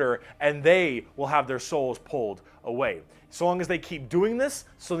harder, and they will have their souls pulled away. So long as they keep doing this,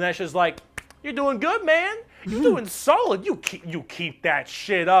 Slaanesh is like, "You're doing good, man. You're doing solid. You keep that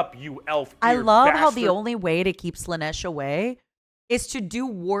shit up, you elf." I love how bastard." the only way to keep Slaanesh away is to do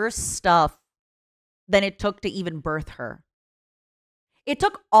worse stuff than it took to even birth her. It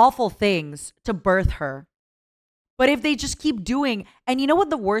took awful things to birth her. But if they just keep doing, and you know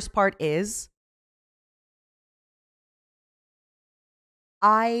what the worst part is?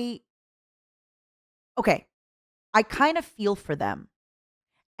 Okay, I kind of feel for them.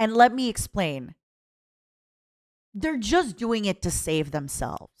 And let me explain. They're just doing it to save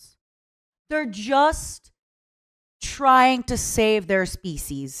themselves. They're just trying to save their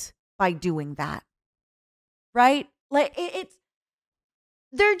species by doing that. Right? Like it's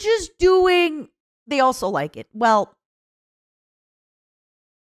they're just doing, they also like it. Well,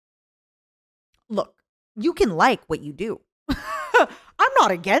 look, you can like what you do. I'm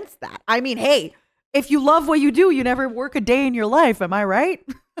not against that. I mean, hey, if you love what you do, you never work a day in your life. Am I right?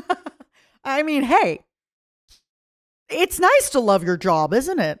 I mean, hey, it's nice to love your job,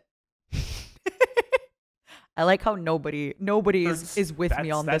 isn't it? I like how nobody is with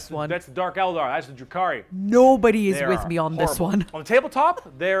me on this one. That's the Dark Eldar. That's the Drukhari. Nobody is They with are me on this horrible. one. On the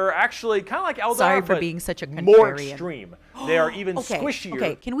tabletop, they're actually kind of like Eldar, Sorry for but being such a more contrarian. extreme. They are even Okay, squishier.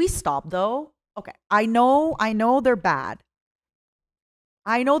 okay, can we stop though? Okay, I know they're bad.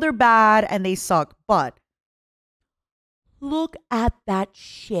 I know they're bad and they suck, but look at that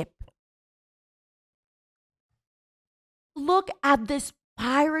ship. Look at this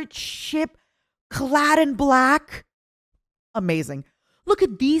pirate ship clad in black. Amazing. Look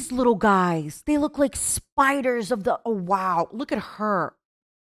at these little guys. They look like spiders of the, oh wow, look at her.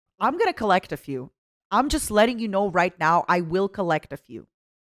 I'm going to collect a few. I'm just letting you know right now, I will collect a few.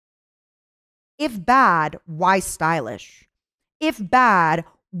 If bad, why stylish? If bad,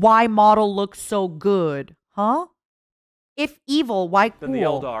 why model looks so good? Huh? If evil, why cool? Than the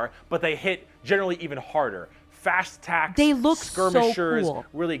Eldar, but they hit generally even harder. Fast attacks, They look so skirmishers, cool.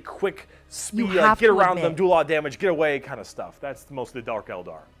 really quick speed, have get to around them, admit. do a lot of damage, get away kind of stuff. That's most of the Dark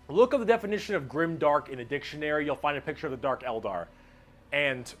Eldar. Look up the definition of grim dark in a dictionary. You'll find a picture of the Dark Eldar.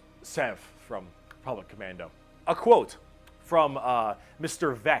 And Sev from Republic Commando. A quote from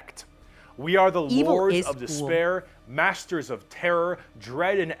Mr. Vecht. "We are the Evil lords is of cool. despair, masters of terror.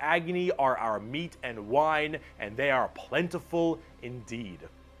 Dread and agony are our meat and wine, and they are plentiful indeed."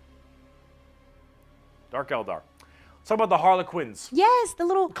 Dark Eldar. Let's talk about the Harlequins. Yes, the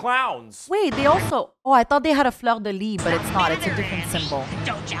little Clowns. wait, they also, oh, I thought they had a fleur de lis, but it's not. It's a different symbol.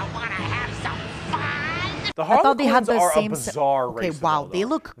 Don't you want to have some fun? The I thought they had Harlequins the are same a bizarre okay, race of wow, Eldar. they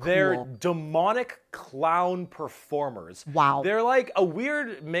look They're cool. demonic clown performers. Wow. They're like a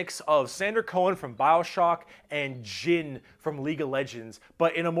weird mix of Sander Cohen from BioShock and Jin from League of Legends,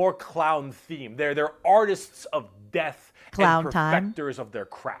 but in a more clown theme. They're artists of death Clown and time. perfecters of their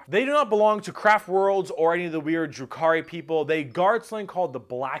craft. They do not belong to craft worlds or any of the weird Drukhari people. They guard something called the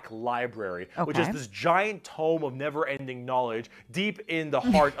Black Library, which is Okay. this giant tome of never-ending knowledge deep in the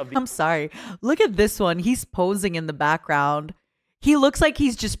heart of the I'm sorry. Look at this one. He's posing in the background. He looks like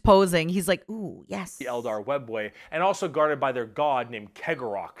he's just posing. He's like, ooh, yes. The Eldar webway, and also guarded by their god named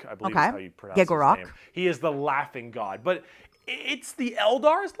Kegorok, I believe is how you pronounce his name. He is the laughing god, but it's the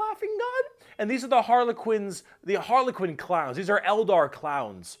Eldar's laughing god, and these are the Harlequin clowns. These are Eldar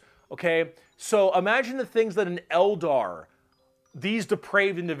clowns, okay? So imagine the things that an Eldar, these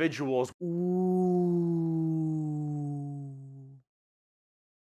depraved individuals. Ooh.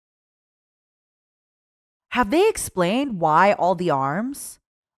 Have they explained why all the arms?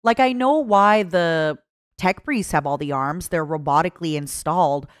 Like, I know why the tech priests have all the arms. They're robotically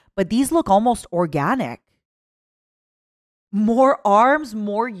installed, but these look almost organic. More arms,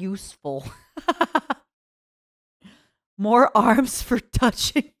 more useful. More arms for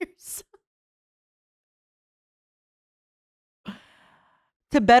touching yourself.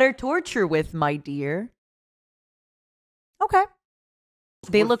 To better torture with, my dear. Okay.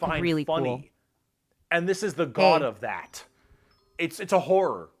 They look really cool. And this is the god of that. It's a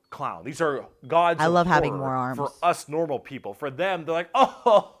horror clown. These are gods. I love having more arms. For us normal people. For them, they're like,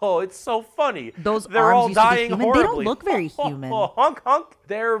 oh, it's so funny. They're all arms dying horribly. They don't look very human. Honk, honk.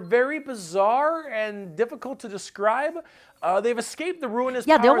 They're very bizarre and difficult to describe. They've escaped the ruinous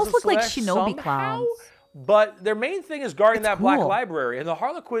powers they almost of look like Celeste shinobi somehow, clowns. But their main thing is guarding that black cool. library. And the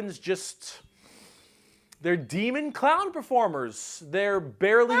Harlequins just... They're demon clown performers. They're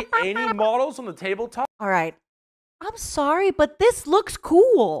barely any models on the tabletop. All right. I'm sorry, but this looks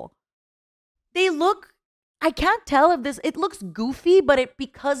cool. They look... I can't tell if this... It looks goofy, but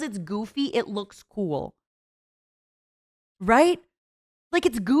because it's goofy, it looks cool. Right? Like,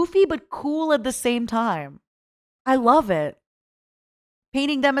 it's goofy, but cool at the same time. I love it.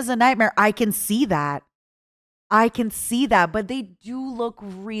 Painting them as a nightmare, I can see that. I can see that, but they do look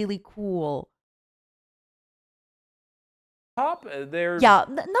really cool. Yeah,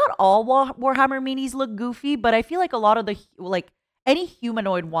 not all Warhammer minis look goofy, but I feel like a lot of the, like, any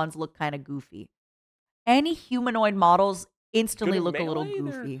humanoid ones look kind of goofy. Any humanoid models instantly look a little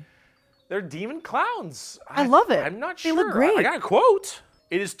goofy. They're demon clowns. I love it. I'm not sure. They look great. I got a quote.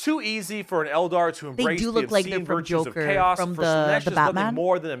 It is too easy for an Eldar to embrace the obscene virtues of chaos. From for Slaanesh is Batman. nothing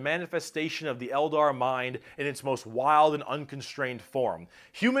more than a manifestation of the Eldar mind in its most wild and unconstrained form.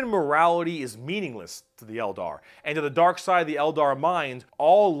 Human morality is meaningless to the Eldar, and to the dark side of the Eldar mind,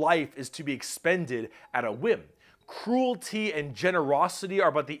 all life is to be expended at a whim. Cruelty and generosity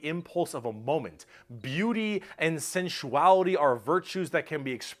are but the impulse of a moment. Beauty and sensuality are virtues that can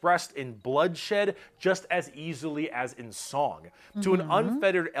be expressed in bloodshed just as easily as in song. To an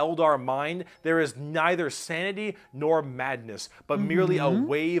unfettered Eldar mind, there is neither sanity nor madness, but merely a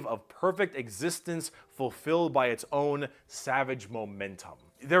wave of perfect existence fulfilled by its own savage momentum.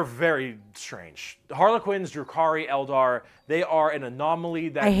 They're very strange. Harlequins, Drukhari, Eldar, they are an anomaly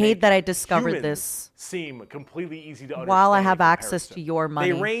that I hate that I discovered this. Seem completely easy to understand. While I have access to your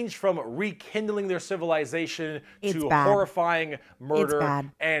money. They range from rekindling their civilization to horrifying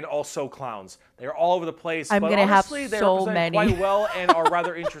murder and also clowns. They're all over the place. I'm but gonna honestly, have they so represent many. quite well and are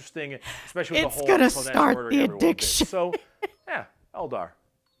rather interesting, especially with the whole It's gonna start the addiction. So, yeah, Eldar.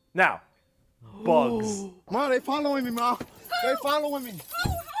 Now, bugs. Ma, they following me, Ma. They following me.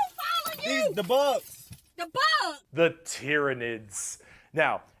 Who following you? The bugs. The bug. The Tyranids.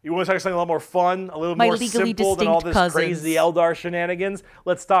 Now, you want to talk something a lot more fun, a little My more legally simple than all this distinct crazy Eldar shenanigans?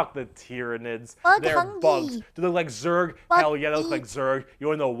 Let's talk the Tyranids. They're bugs. Do they look like Zerg? Hell yeah, they look like Zerg. You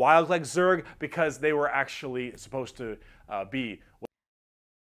want to know why they look like Zerg? Because they were actually supposed to be...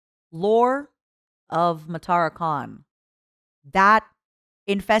 Lore of Matara Khan. That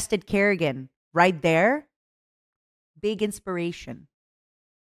infested Kerrigan right there. Big inspiration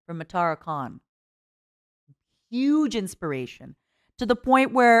from Matara Khan. Huge inspiration. To the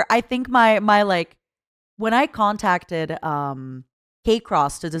point where I think my like, when I contacted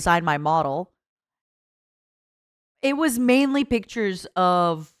K-Cross to design my model, it was mainly pictures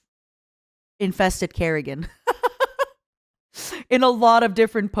of infested Kerrigan in a lot of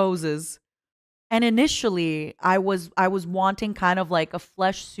different poses. And initially, I was wanting kind of like a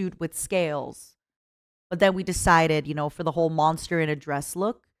flesh suit with scales. But then we decided, you know, for the whole monster in a dress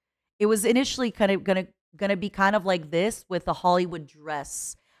look, it was initially kind of gonna be kind of like this with a Hollywood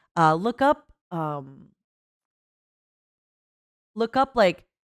dress. Look up like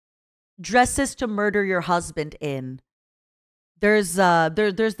dresses to murder your husband in. There's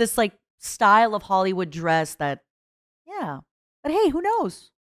this like style of Hollywood dress that, yeah. But hey, who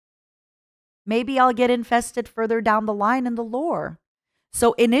knows? Maybe I'll get infested further down the line in the lore.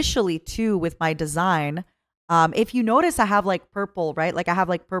 So initially, too, with my design, if you notice, I have like purple, right? Like I have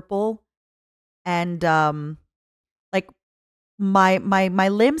like purple, and like my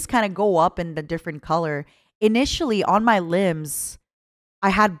limbs kind of go up in the different color. initially on my limbs, I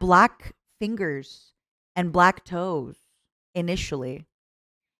had black fingers and black toes. Initially,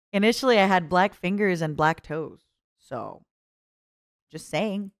 I had black fingers and black toes. So, just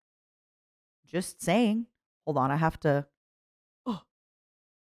saying. Just saying. Hold on, I have to. Oh,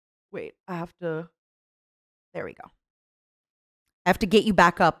 wait, I have to. There we go. I have to get you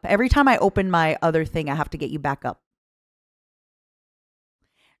back up. Every time I open my other thing, I have to get you back up.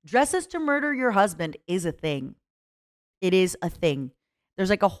 Dresses to murder your husband is a thing. It is a thing.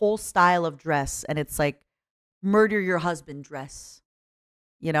 There's like a whole style of dress, and it's like murder your husband dress.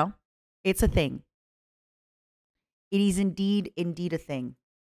 You know? It's a thing. It is indeed a thing.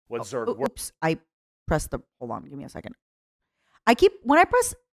 What Zerg? Oops, I pressed the. Hold on, give me a second. When I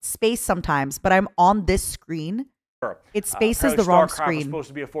press space sometimes, but I'm on this screen. It spaces the wrong screen. Was supposed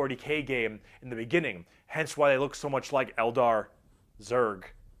to be a 40K game in the beginning, hence why they look so much like Eldar, Zerg,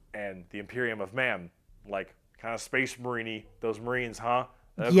 and the Imperium of Man. Like kind of Space Marine-y. Those Marines, huh?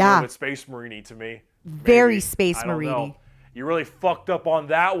 That's yeah. A little bit Space Marine-y to me. Very Maybe. Space Marine-y. You really fucked up on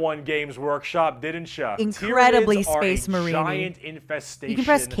that one, Games Workshop, didn't you? Incredibly Tyranids Space Marine-y. Giant infestation. You can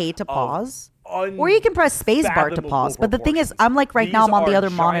press K to pause. Or you can press spacebar to pause. But the thing is, I'm like right now I'm on the other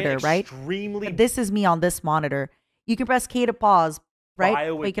monitor, right? This is me on this monitor. You can press K to pause, right?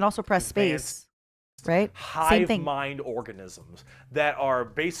 But you can also press space, right? Same thing. Hive mind organisms that are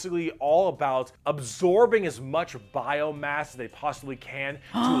basically all about absorbing as much biomass as they possibly can to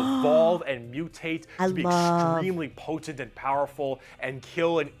evolve and mutate to be extremely potent and powerful and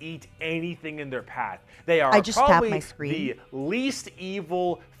kill and eat anything in their path. They are probably the least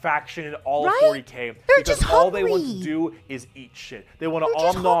evil faction in all of 40K because all they want to do is eat shit. They want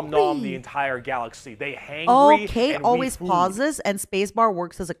to nom the entire galaxy. They hangry. Okay, always pauses and spacebar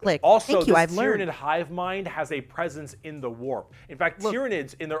works as a click. Also, Thank you, I've learned. Tyranid hive mind has a presence in the warp. In fact,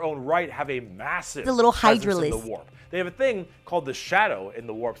 Tyranids in their own right have a massive presence in the warp. They have a thing called the shadow in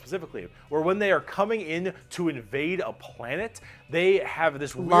the warp specifically, where when they are coming in to invade a planet, they have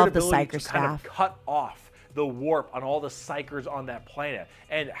this weird ability to kind of cut off the warp on all the psychers on that planet.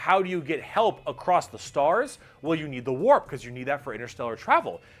 And how do you get help across the stars? Well, you need the warp because you need that for interstellar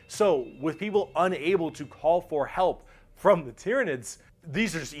travel. So with people unable to call for help from the Tyranids,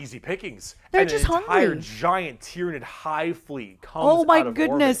 these are just easy pickings. They're and just an entire giant Tyranid hive fleet comes Oh my out of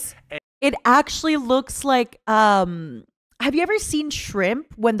goodness. orbit. It actually looks like have you ever seen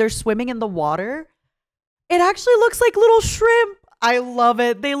shrimp when they're swimming in the water? It actually looks like little shrimp. I love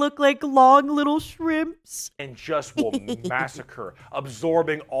it. They look like long little shrimps. And just will massacre,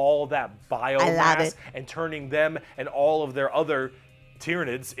 absorbing all that biomass and turning them and all of their other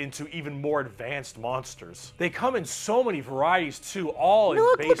Tyranids into even more advanced monsters. They come in so many varieties too, all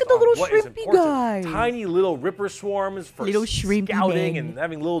based on what is important. Tiny little ripper swarms for scouting and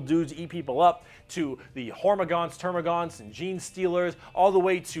having little dudes eat people up, to the Hormigons, Termagants, and Gene Stealers, all the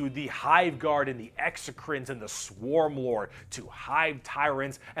way to the Hive Guard and the Exocrines and the Swarm Lord, to Hive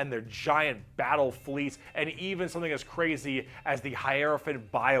Tyrants and their giant battle fleets, and even something as crazy as the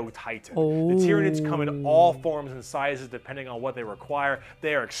Hierophant Bio Titan. The Tyranids come in all forms and sizes depending on what they require.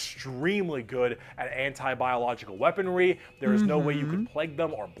 They are extremely good at anti-biological weaponry. There is no way you can plague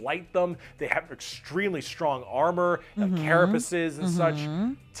them or blight them. They have extremely strong armor, carapaces and such.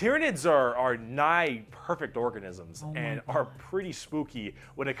 Tyranids are nigh perfect organisms and are pretty spooky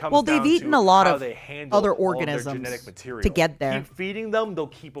when it comes down to they've eaten a lot how of they handle other all organisms their genetic material. to get there. Keep feeding them, they'll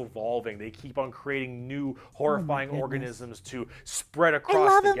keep evolving. They keep on creating new horrifying organisms to spread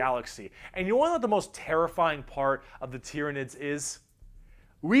across the galaxy. And you want to know what the most terrifying part of the Tyranids is?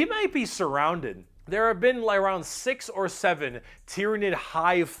 We might be surrounded. There have been like around 6 or 7 Tyranid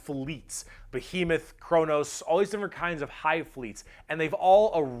hive fleets. Behemoth, Kronos, all these different kinds of hive fleets. And they've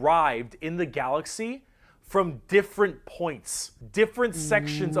all arrived in the galaxy from different points. Different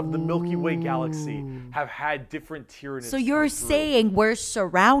sections of the Milky Way galaxy have had different Tyranids. So you're saying we're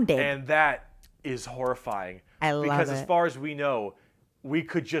surrounded. And that is horrifying. I love it. Because as far as we know, we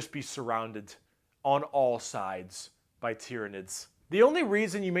could just be surrounded on all sides by Tyranids. The only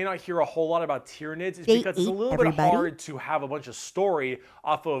reason you may not hear a whole lot about Tyranids is because it's a little bit hard to have a bunch of story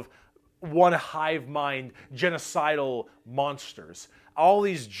off of one hive mind genocidal monsters. All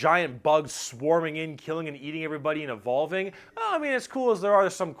these giant bugs swarming in, killing and eating everybody and evolving. I mean, as cool as there are,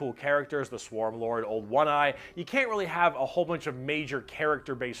 there's some cool characters, the Swarm Lord, Old One Eye. You can't really have a whole bunch of major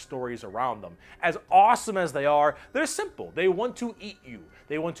character-based stories around them. As awesome as they are, they're simple. They want to eat you.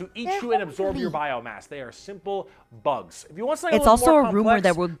 They want to eat you and absorb your biomass. They are simple bugs. If you want something it's also a rumor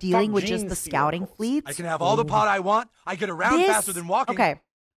that we're dealing with just the scouting fleets. I can have all the pot I want. I get around faster than walking. Okay.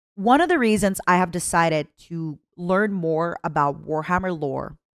 One of the reasons I have decided to learn more about Warhammer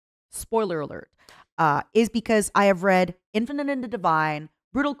lore, spoiler alert, is because I have read Infinite and the Divine,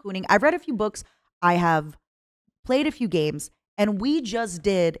 Brutal Cooning. I've read a few books. I have played a few games, and we just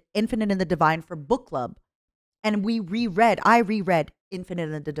did Infinite and the Divine for book club. And I reread Infinite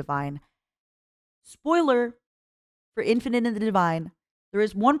and the Divine. Spoiler for Infinite and the Divine. There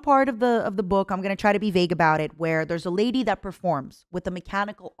is one part of the book, I'm going to try to be vague about it, where there's a lady that performs with a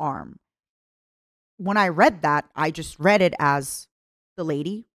mechanical arm. When I read that, I just read it as the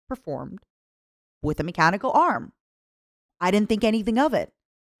lady performed with a mechanical arm. I didn't think anything of it.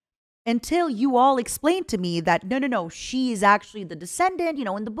 Until you all explained to me that, no, she is actually the descendant. You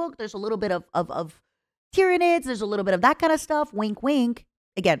know, in the book, there's a little bit of Tyranids, there's a little bit of that kind of stuff. Wink, wink.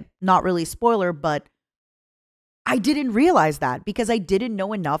 Again, not really spoiler, but I didn't realize that because I didn't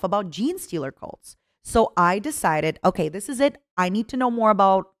know enough about gene stealer cults. So I decided, okay, this is it. I need to know more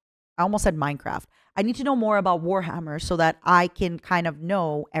about, I almost said Minecraft. I need to know more about Warhammer so that I can kind of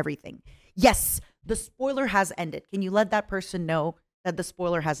know everything. Yes, the spoiler has ended. Can you let that person know that the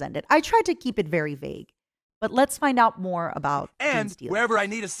spoiler has ended? I tried to keep it very vague, but let's find out more about gene stealer. Wherever I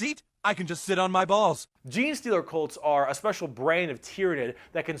need a seat, I can just sit on my balls. Gene stealer cults are a special brand of Tyranid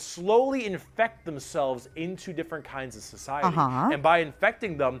that can slowly infect themselves into different kinds of society. And by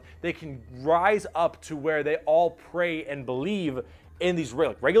infecting them, they can rise up to where they all pray and believe in these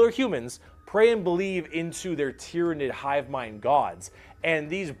regular humans, pray and believe into their Tyranid hive mind gods. And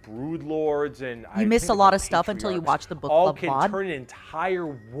these brood lords and you missed a lot of stuff until you watch the book all club can VOD. turn an entire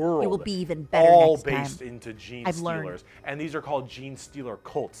world. It will be even better all next time. based into gene I've stealers, learned. and these are called gene stealer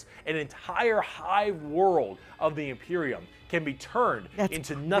cults. An entire hive world of the Imperium can be turned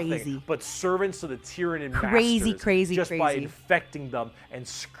into nothing but servants to the Tyranid masters just by infecting them and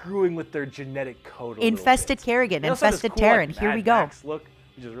screwing with their genetic code. Infested Kerrigan, infested Terran. Here we go. Look,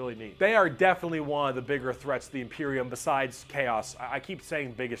 which is really neat. They are definitely one of the bigger threats to the Imperium besides Chaos. I keep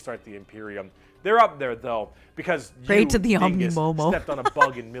saying biggest threat to the Imperium. They're up there though because Pray to the Omni-Momo. stepped on a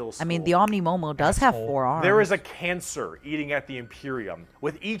bug in middle school. I mean, the Omni-Momo does have 4 arms. There is a cancer eating at the Imperium.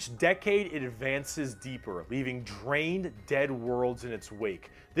 With each decade, it advances deeper, leaving drained, dead worlds in its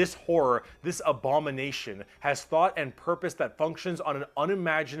wake. This horror, this abomination, has thought and purpose that functions on an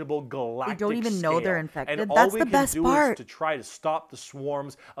unimaginable galactic scale. They don't even know they're infected. And That's the best all we can do part. is to try to stop the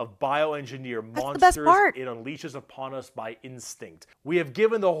swarms of bioengineered monsters it unleashes upon us by instinct. We have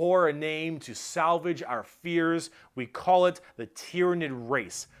given the horror a name to salvage our fears. We call it the Tyranid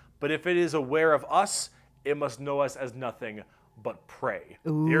race. But if it is aware of us, it must know us as nothing but prey.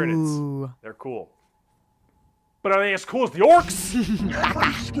 Tyranids, they're cool. But are they as cool as the orcs?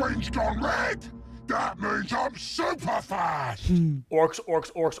 Every screen's gone red. That means I'm super fast. Orcs.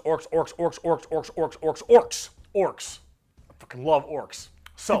 Orcs. I fucking love orcs.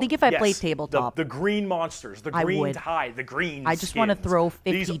 So, I think if I played tabletop, the green monsters, the green tide, the green I just want to throw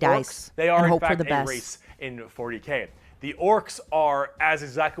 50 These dice orcs, they are and in hope fact for the best. a race in 40K. The orcs are as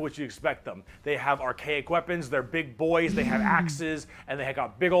exactly what you expect them. They have archaic weapons, they're big boys, they have axes, and they have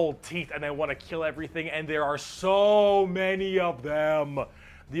got big old teeth, and they want to kill everything, and there are so many of them.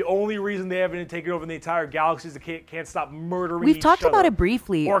 The only reason they haven't taken over the entire galaxy is they can't stop murdering each other. We've talked about it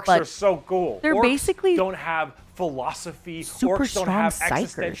briefly, Orcs but are so cool. They're Orcs basically don't have philosophy. super Orcs don't have strong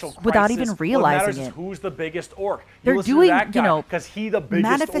existential crisis. without even realizing what matters it. Is who's the biggest orc. They're doing, to that guy, you know, because he the biggest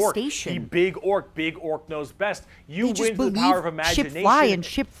manifestation. Orc. Big orc knows best. You they just win with the power of imagination. Ship fly and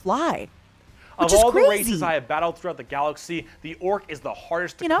ship fly. Of all the races I have battled throughout the galaxy, the orc is the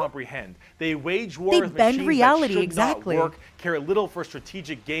hardest to comprehend. They wage war with machines reality, that should not work, care little for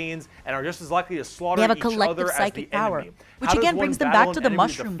strategic gains, and are just as likely to slaughter each other as the enemy. Which again brings them back to the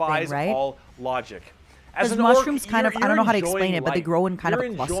mushroom thing, right? All logic. As mushrooms kind of, I don't know how to explain it, but they grow in kind of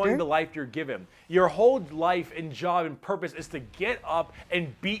a cluster. You're enjoying the life you're given. Your whole life and job and purpose is to get up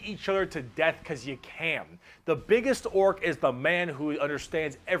and beat each other to death because you can. The biggest orc is the man who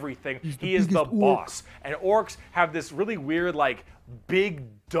understands everything. He is the boss. And orcs have this really weird, like, big,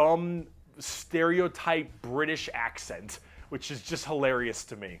 dumb, stereotype British accent, which is just hilarious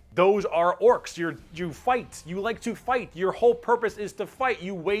to me. Those are orcs. You fight. You like to fight. Your whole purpose is to fight.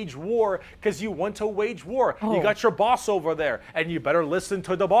 You wage war because you want to wage war. You got your boss over there, and you better listen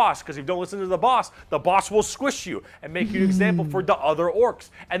to the boss, because if you don't listen to the boss will squish you and make you an example for the other orcs.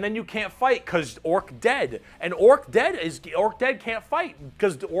 And then you can't fight because orc dead. And orc dead can't fight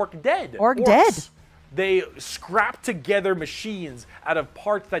because orc dead. Orc dead. They scrap together machines out of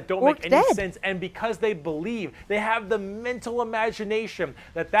parts that don't make any sense, and because they believe, they have the mental imagination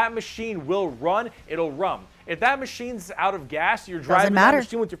that that machine will run, it'll run. If that machine's out of gas, you're driving that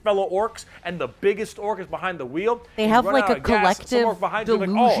machine with your fellow orcs, and the biggest orc is behind the wheel. They have like a collective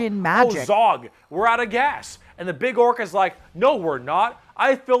delusion magic. Oh, Zog, we're out of gas. And the big orc is like, no, we're not.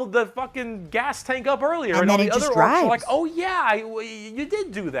 I filled the fucking gas tank up earlier. And then all it the just other orcs drives. are like, oh yeah, you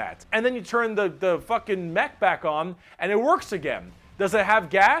did do that. And then you turn the fucking mech back on, and it works again. Does it have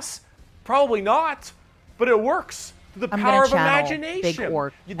gas? Probably not, but it works. The power of imagination. Big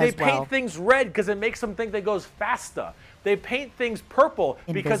orc They paint things red because it makes them think they goes faster. They paint things purple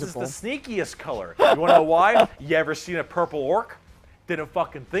because it's the sneakiest color. You want to know why? You ever seen a purple orc? Didn't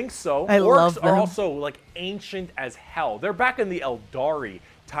fucking think so. Orcs are also like ancient as hell. They're back in the Eldari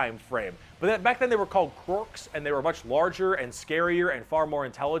time frame. But back then they were called Krorks, and they were much larger and scarier and far more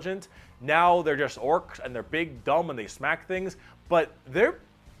intelligent. Now they're just orcs, and they're big, dumb, and they smack things. But they're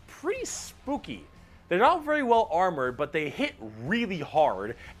pretty spooky. They're not very well armored, but they hit really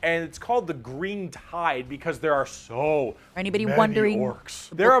hard, and it's called the Green Tide because there are so anybody many wondering, orcs.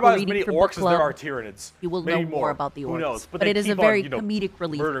 There are about as many orcs as there are Tyranids. You will know more about the orcs. Who knows? But it is a very comedic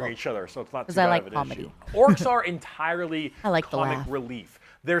relief. Murdering each other, so it's not too bad of an comedy. issue. Orcs are entirely comic the relief.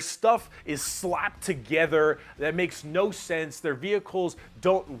 Their stuff is slapped together. That makes no sense. Their vehicles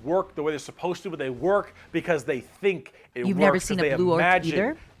don't work the way they're supposed to, but they work because they think it works. You've never seen a blue orc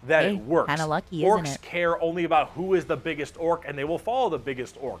either? That it works. Kind of lucky, isn't Orcs it? care only about who is the biggest orc, and they will follow the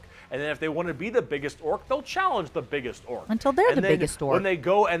biggest orc. And then if they want to be the biggest orc, they'll challenge the biggest orc. Until they're the biggest orc. When they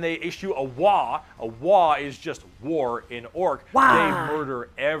go and they issue a wa is just war in orc. Wah. They murder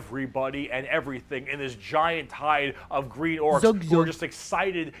everybody and everything in this giant tide of green orcs who are just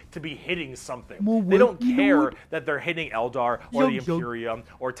excited to be hitting something. They don't care that they're hitting Eldar or the Imperium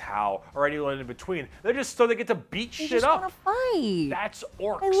or Tau or anyone in between. They're just so they get to beat shit up. Just want to fight. That's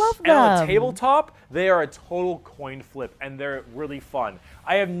orcs. I love them. And on a tabletop, they are a total coin flip, and they're really fun.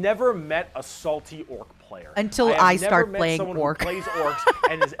 I have never met a salty orc player. Until I start playing orc. Who plays orcs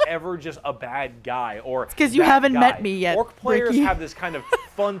and is ever just a bad guy or it's because you haven't met me yet. Orc players Bricky. have this kind of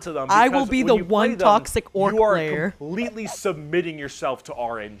fun to them. I will be the one toxic orc player. You are completely submitting yourself to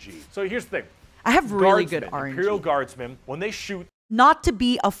RNG. So here's the thing. I have really good RNG. Imperial Guardsmen, when they shoot. Not to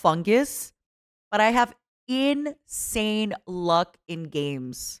be a fungus, but I have insane luck in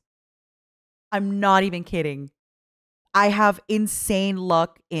games. I'm not even kidding. I have insane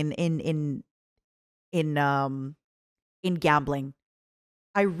luck in gambling.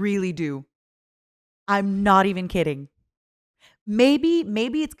 I really do. I'm not even kidding. Maybe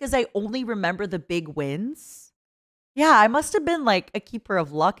it's because I only remember the big wins. Yeah, I must have been like a keeper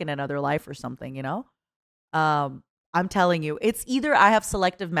of luck in another life or something, you know? I'm telling you, it's either I have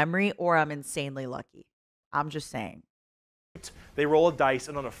selective memory or I'm insanely lucky. I'm just saying. They roll a dice,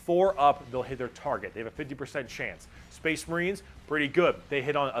 and on a 4 up, they'll hit their target. They have a 50% chance. Space Marines, pretty good. They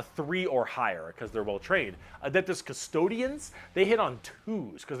hit on a 3 or higher because they're well trained. Adeptus Custodians, they hit on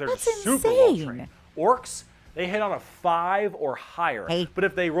 2s because they're super well trained. Orcs, they hit on a 5 or higher. Hey. But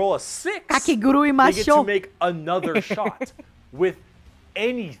if they roll a 6, they get to make another shot with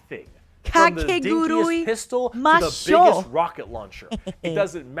anything. From the dinkiest pistol to the biggest rocket launcher. It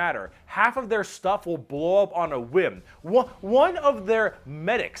doesn't matter. Half of their stuff will blow up on a whim. One of their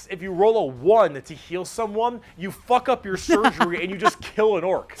medics, if you roll a 1 to heal someone, you fuck up your surgery and you just kill an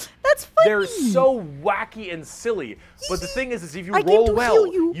orc. That's funny. They're so wacky and silly. But the thing is if you roll well,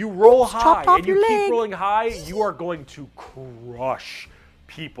 you roll high, and you keep rolling high, you are going to crush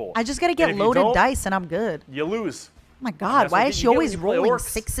people. I just got to get loaded dice and I'm good. You lose. Oh my God, why is she always rolling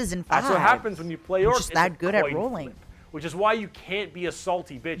 6s and 5s? That's what happens when you play orcs. You're just that good at rolling. Flip, which is why you can't be a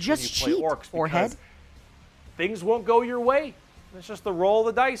salty bitch just when you play orcs. Forehead. Because things won't go your way. It's just the roll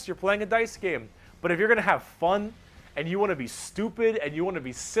of the dice. You're playing a dice game. But if you're going to have fun and you want to be stupid and you want to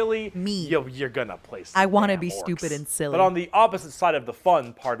be silly, you're going to play some I want to be orcs. stupid and silly. But on the opposite side of the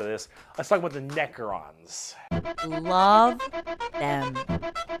fun part of this, let's talk about the Necrons. Love them.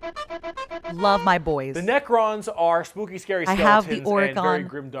 Love my boys. The Necrons are spooky, scary skeletons I have the and very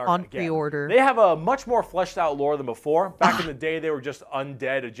grimdark on again. pre-order. They have a much more fleshed out lore than before. Back in the day, they were just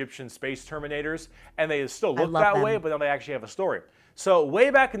undead Egyptian space terminators, and they still look that way, but now they actually have a story. So way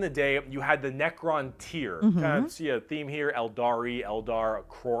back in the day, you had the Necron tier. Kind of see a theme here: Eldari, Eldar,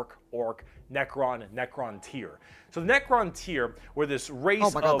 Krork, Orc, Necron, Necron tier. So the Necron tier were this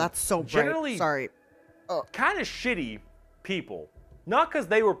race God, that's so generally sorry. kind of shitty people. Not because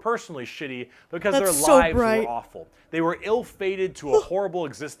they were personally shitty, because their lives were awful. They were ill-fated to a horrible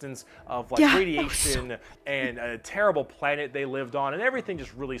existence of like radiation and a terrible planet they lived on, and everything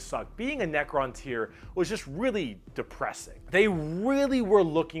just really sucked. Being a Necron tier was just really depressing. They really were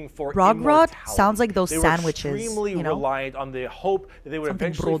looking for immortality. Sounds like those sandwiches. They were extremely reliant on the hope that they would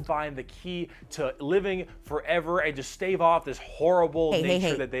eventually find the key to living forever and to stave off this horrible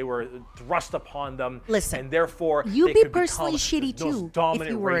nature that they were thrust upon them. Listen, and therefore you they be could personally become shitty too. most dominant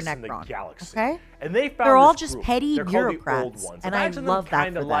if you were a race in the Necron. galaxy. Okay? And they found They're all this just group. petty They're called the bureaucrats, Old Ones. and I Imagine love them that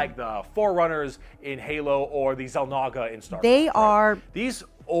kind of for like them. the Forerunners in Halo or the Xel'Naga in Star Wars. They are These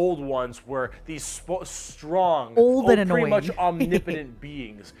Old Ones were these strong, old and pretty annoying. much omnipotent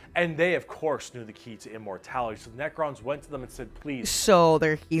beings, and they of course knew the key to immortality. So the Necrons went to them and said, "Please, So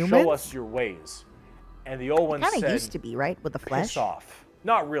they're humans? show us your ways." And the Old Ones Kind said, of used to be, right? With the flesh? "Piss off."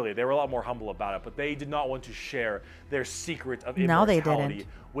 Not really. They were a lot more humble about it, but they did not want to share their secret of No, they immortality didn't.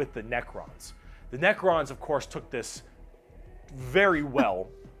 with the Necrons. The Necrons, of course, took this very well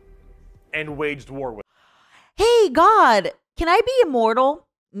and waged war with. Hey, God, can I be immortal?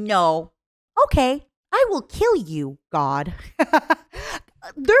 No. Okay, I will kill you, God.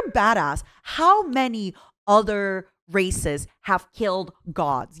 They're badass. How many other races have killed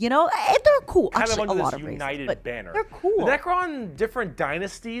gods? You know, they're cool. Kind Actually, of a under lot this of races, united but banner. they're cool. The Necron different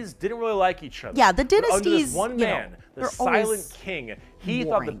dynasties didn't really like each other. Yeah, the But under this dynasties, one you know, man, the they're Silent always King, he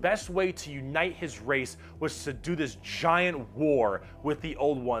thought the warring. best way to unite his race was to do this giant war with the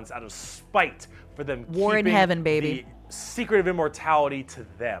Old Ones out of spite for them War in keeping heaven, baby. the secret of immortality to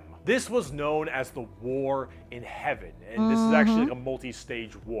them. This was known as the War in Heaven, and this is actually like a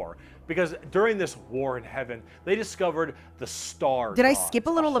multi-stage war. Because during this War in Heaven, they discovered the star Did I gods, skip a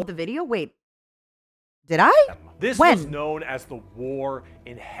the little of the video? Wait. Did I? This When? was known as the War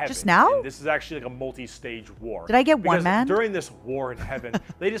in Heaven. Just now? And this is actually like a multi-stage war. Did I get one Because man? During this War in Heaven,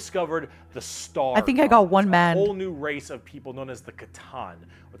 they discovered the star. I think I got gods, one man. A whole new race of people known as the Catan.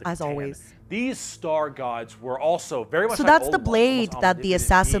 Or the As Catan. always. These star gods were also very much So like that's Old the Ones, blade almost that the omnipotent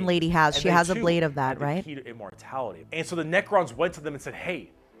assassin beings. lady has. And She they has a too blade of that, had the right? key to immortality. And so the Necrons went to them and said,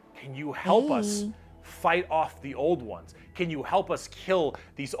 "Hey, can you help us fight off the Old Ones? Can you help us kill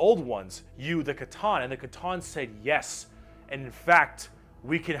these Old Ones, you, the Catan?" And the Catan said, "Yes. And in fact,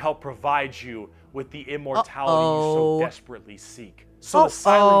 we can help provide you with the immortality you so desperately seek." So the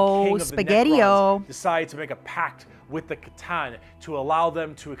Silent King of the Spaghetti-O. Necrons decided to make a pact with the Catan to allow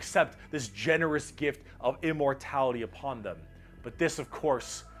them to accept this generous gift of immortality upon them. But this, of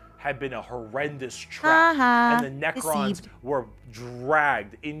course, had been a horrendous trap, and the Necrons Deceived. were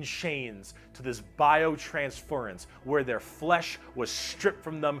dragged in chains to this biotransference where their flesh was stripped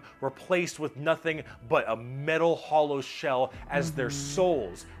from them, replaced with nothing but a metal hollow shell, as their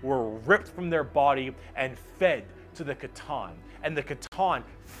souls were ripped from their body and fed to the Catan. And the Catan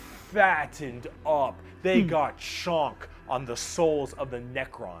fattened up. They got chonk on the souls of the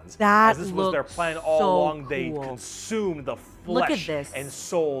Necrons. That as this was their looks plan all so along, they cool. consumed the Look at flesh this. and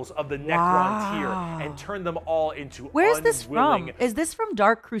souls of the Necron tier Wow. and turned them all into Where is this from? unwilling Is this from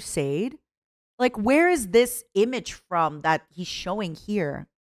Dark Crusade? Like, where is this image from that he's showing here?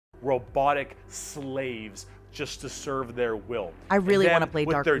 robotic slaves just to serve their will. I really And then wanna play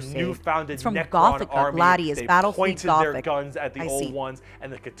with Dark their Crusade. newfounded It's from Necron Gothica, army, Gladius, they Battlefleet pointed their Gothic. guns at the I old see. ones,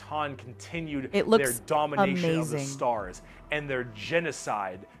 and the Catan continued It looks their domination of the amazing. stars and their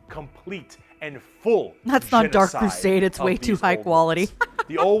genocide, complete and full. That's not Dark genocide Crusade, it's of way too these high old quality. ones.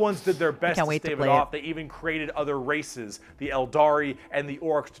 The old ones did their best can't to wait to stave it play it. off. They even created other races, the Eldari and the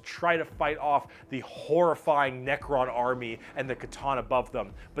Orcs, to try to fight off the horrifying Necron army and the Catan above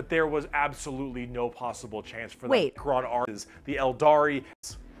them. But there was absolutely no possible chance for Wait. the Necron armies. The Eldari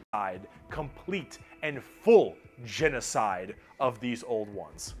side, complete and full genocide of these old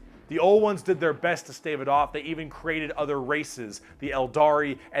ones. The old ones did their best to stave it off. They even created other races, the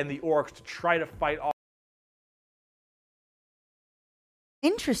Eldari and the Orcs, to try to fight off.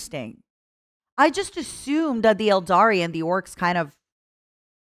 Interesting. I just assumed that the Eldari and the Orcs kind of,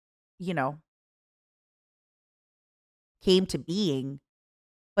 you know, came to being,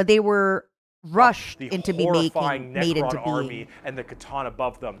 but they were rushed the into be horrifying made into Necron army being. and the Catan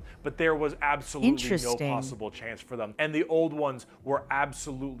above them, but there was absolutely no Interesting. possible chance for them. And the old ones were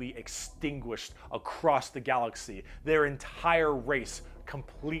absolutely extinguished across the galaxy. Their entire race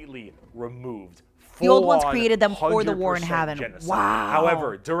completely removed. The old ones Full-on created them for the war in 100% heaven. genocide. Wow.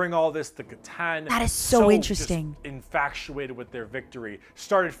 However, during all this, the Catan, That is so just interesting. infatuated with their victory,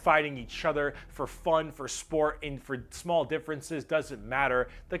 started fighting each other for fun, for sport, and for small differences. Doesn't matter.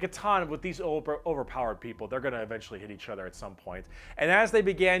 The Catan, with these overpowered people, they're going to eventually hit each other at some point. And as they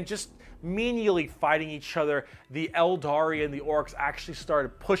began just menially fighting each other, the Eldari and the Orcs actually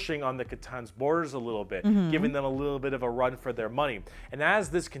started pushing on the Catan's borders a little bit, giving them a little bit of a run for their money. And as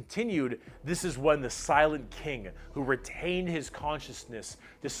this continued, this is when the Silent King, who retained his consciousness,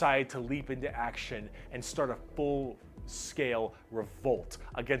 decided to leap into action and start a full scale revolt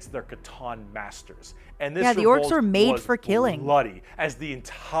against their Catan masters. And this the orcs revolt were made was for killing. bloody, as the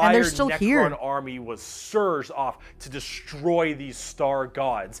entire still Necron here. army was surged off to destroy these star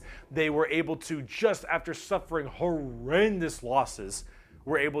gods. They were able to, just after suffering horrendous losses,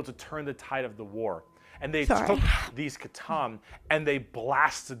 were able to turn the tide of the war. And they took these Catan and they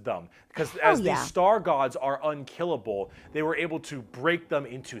blasted them. Because as these star gods are unkillable, they were able to break them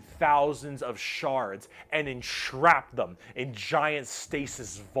into thousands of shards and entrap them in giant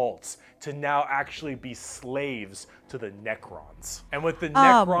stasis vaults to now actually be slaves to the Necrons. And with the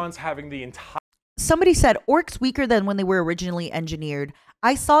Necrons having the entire... Somebody said, orcs weaker than when they were originally engineered.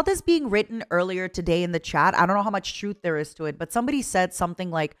 I saw this being written earlier today in the chat. I don't know how much truth there is to it, but somebody said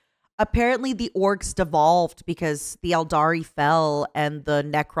something like, apparently the orcs devolved because the Eldari fell and the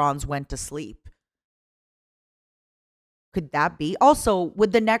Necrons went to sleep. Could that be? Also,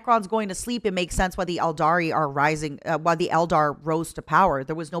 with the Necrons going to sleep, it makes sense why the Eldari are rising, why the Eldar rose to power.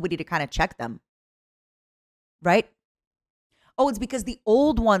 There was nobody to kind of check them. Right? Oh, it's because the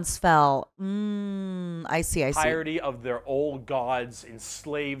old ones fell. I see. Entirety of their old gods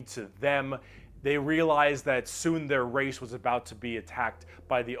enslaved to them. They realized that soon their race was about to be attacked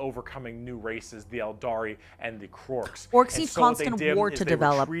by the overcoming new races, the Eldari and the Krorks. Orcs need constant war to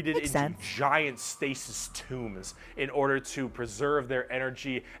develop. They retreated into giant stasis tombs in order to preserve their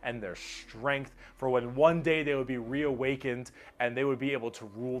energy and their strength for when one day they would be reawakened and they would be able to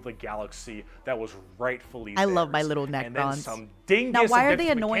rule the galaxy that was rightfully theirs. I love my little Necrons. And then some dingus, now, why are they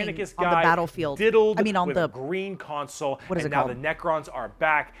annoying on the battlefield? I mean, on the green console. What is and it now called? the Necrons are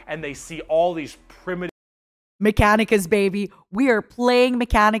back, and they see all these primitive Mechanicus, baby. We are playing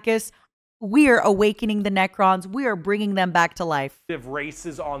Mechanicus. We are awakening the Necrons. We are bringing them back to life.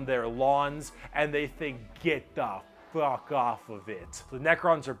 Races on their lawns, and they think, get the fuck off of it. The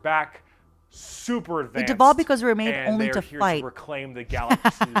Necrons are back, super advanced. They devolved because they remained and only they are to here fight. To reclaim the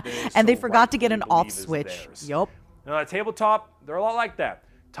galaxy. And they forgot to get an off switch. Yup. Now, at tabletop, they're a lot like that.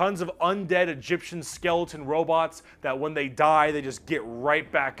 Tons of undead Egyptian skeleton robots that when they die, they just get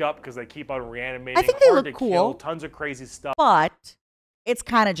right back up because they keep on reanimating. I think they look cool. Kill, tons of crazy stuff. But it's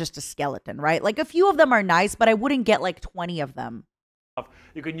kind of just a skeleton, right? Like a few of them are nice, but I wouldn't get like 20 of them.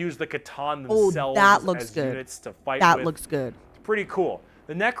 You can use the Catan themselves that looks as good. units to fight That with. looks good. It's pretty cool.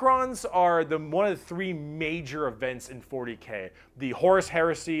 The Necrons are one of the three major events in 40K. The Horus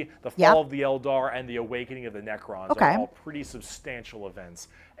Heresy, the Fall of the Eldar, and the Awakening of the Necrons are all pretty substantial events.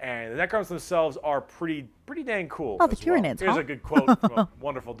 And the Necrons themselves are pretty dang cool. Oh, the Tyranids, Here's a good quote from a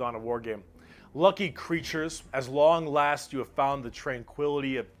wonderful Dawn of War game. Lucky creatures, as long last you have found the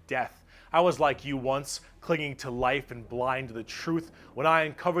tranquility of death. I was like you once, clinging to life and blind to the truth. When I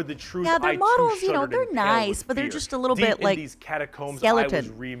uncovered the truth, yeah, their I models, too you know, shuddered they're and paled nice, with but they're fear. just a little Deep bit like in these catacombs, skeleton. I was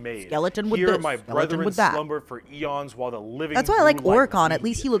remade. Skeleton with Here this, my skeleton brethren with that. slumbered for eons while the living That's why I like grew like Orcon. At weeds.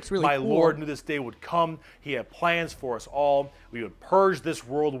 least he looks really My cool. Lord knew this day would come. He had plans for us all. We would purge this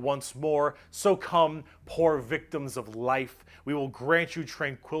world once more. So come, poor victims of life. We will grant you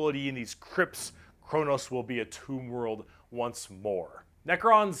tranquility in these crypts. Kronos will be a tomb world once more.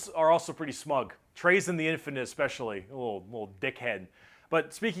 Necrons are also pretty smug. Trays in the Infinite especially, a little dickhead.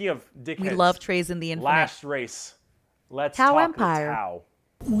 But speaking of dickheads, We love Trays in the Infinite. last race. Let's Tau talk Empire. the Tau.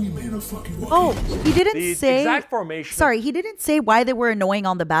 We made a fucking Oh, he didn't The say. exact formation. Sorry, he didn't say why they were annoying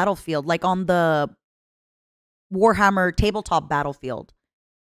on the battlefield, like on the Warhammer tabletop battlefield.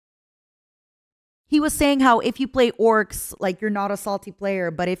 He was saying how if you play orcs, like you're not a salty player,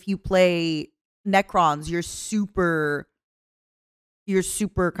 but if you play Necrons, you're super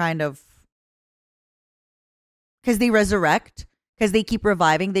kind of, because they resurrect, because they keep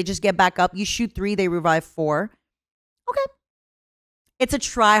reviving. They just get back up. You shoot 3, they revive 4. Okay. It's a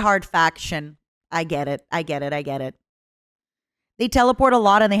try-hard faction. I get it. They teleport a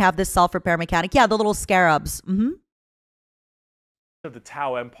lot and they have this self-repair mechanic. Yeah, the little scarabs. Of the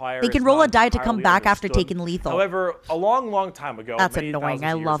Tau Empire. They can is roll not a die to come entirely back after understood. taking lethal. However, a long time ago, That's many annoying. thousands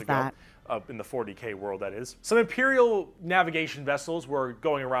I of years love ago, that. In the 40K world, that is. Some Imperial navigation vessels were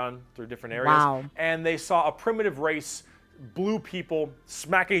going around through different areas, Wow. and they saw a primitive race, blue people,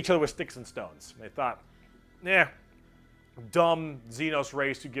 smacking each other with sticks and stones. They thought, dumb Xenos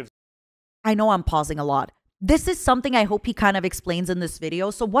race who gives... I know I'm pausing a lot. This is something I hope he kind of explains in this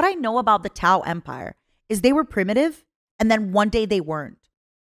video. So what I know about the Tau Empire is they were primitive, and then one day they weren't.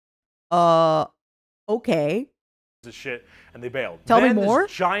 Okay. ...of shit, and they bailed. Tell me Then more?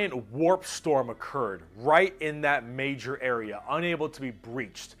 This giant warp storm occurred right in that major area, unable to be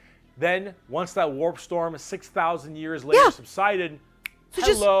breached. Then, once that warp storm, 6,000 years later, subsided, So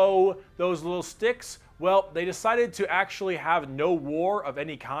hello, those little sticks Well, they decided to actually have no war of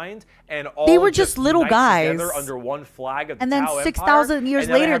any kind, and all they were just little guys together under one flag of the and then Tau 6,000 years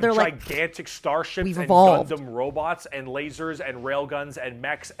Empire, later, they're like like, gigantic starships we've and evolved. Gundam robots and lasers and railguns and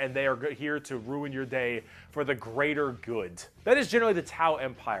mechs, and they are here to ruin your day for the greater good. That is generally the Tau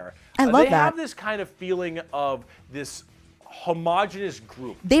Empire. I love they that. They have this kind of feeling of this homogenous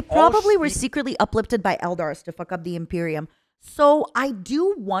group. They probably were secretly uplifted by Eldars to fuck up the Imperium. So I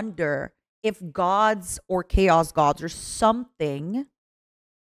do wonder if gods or chaos gods or something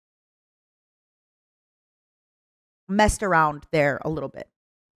messed around there a little bit,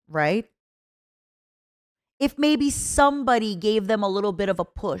 right? If maybe somebody gave them a little bit of a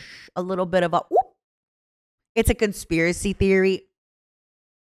push, a little bit of a, whoop. It's a conspiracy theory.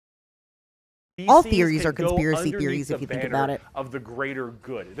 All theories are conspiracy theories if you think about it. Of the greater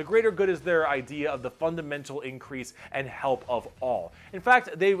good. The greater good is their idea of the fundamental increase and help of all. In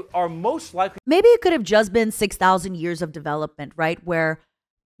fact, they are most likely... Maybe it could have just been 6,000 years of development, right? Where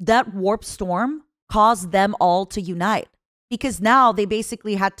that warp storm caused them all to unite. Because now they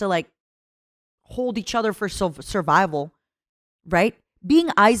basically had to like hold each other for survival, right? Being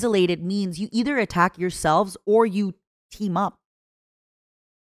isolated means you either attack yourselves or you team up.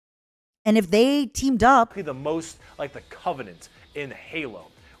 And if they teamed up... The most like the Covenant in Halo,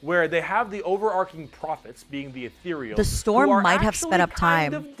 where they have the overarching prophets being the ethereal. The storm might have sped up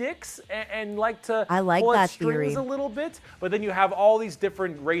time. Kind of dicks and like to I like pull that at strings theory a little bit, but then you have all these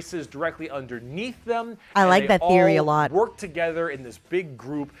different races directly underneath them. I like that theory a lot. Work together in this big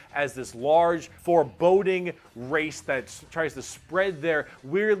group as this large, foreboding race that tries to spread their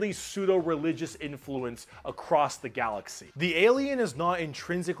weirdly pseudo-religious influence across the galaxy. The alien is not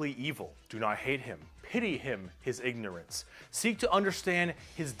intrinsically evil. Do not hate him. Pity him his ignorance. Seek to understand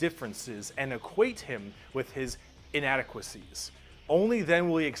his differences and equate him with his inadequacies. Only then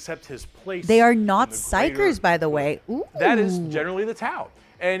will he accept his place. They are not in the psychers, by the way. Ooh. That is generally the Tau.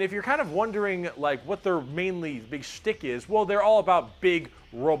 And if you're kind of wondering like what their mainly big shtick is, well, they're all about big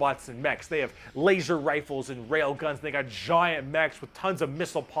robots and mechs. They have laser rifles and rail guns. They got giant mechs with tons of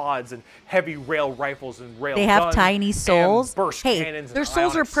missile pods and heavy rail rifles and rail guns. They have tiny souls. Burst cannons their and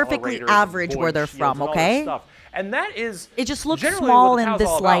souls are perfectly average where they're from, okay? And that is it just looks generally small what the in Tau's this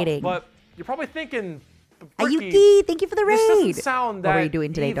all about. lighting. But you're probably thinking, Ayuki, thank you for the raid. This doesn't sound that what are you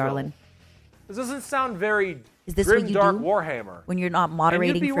doing today, evil. darling? This doesn't sound very Is this grim, what you dark do Warhammer. when you're not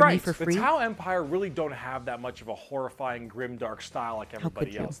moderating for me for free? The Tau Empire really don't have that much of a horrifying, grim, dark style like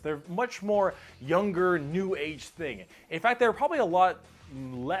everybody else. They're much more younger, new age thing. In fact, they're probably a lot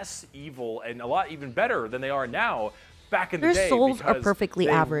less evil and a lot even better than they are now back in the day. Their souls are perfectly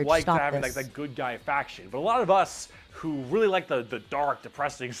average. Like Stop having this. like that good guy faction. But a lot of us who really like the dark,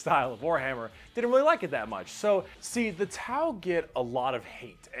 depressing style of Warhammer didn't really like it that much. So, see, the Tau get a lot of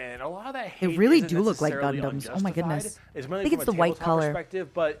hate, and a lot of that hate They really isn't do look like necessarily Gundams. Oh my goodness. unjustified. It's I mainly think from it's a the white tabletop color.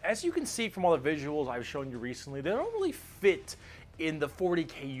 perspective, but as you can see from all the visuals I've shown you recently, they don't really fit in the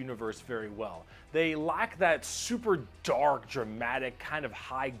 40K universe very well. They lack that super dark, dramatic, kind of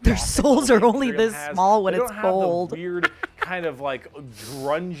high. Their souls are only this small when it's cold. The weird kind of like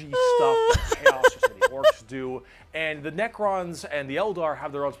grungy stuff that Chaos and the Orcs do. And the Necrons and the Eldar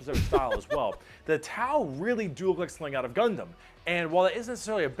have their own specific style as well. The Tau really do look like something out of Gundam. And while it isn't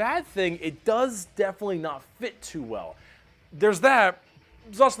necessarily a bad thing, it does definitely not fit too well. There's that.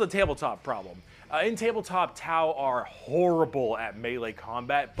 There's also the tabletop problem. In tabletop, Tau are horrible at melee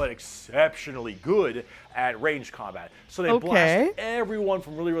combat, but exceptionally good at range combat. So they blast everyone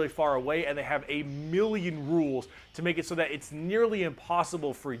from really, really far away, and they have a million rules to make it so that it's nearly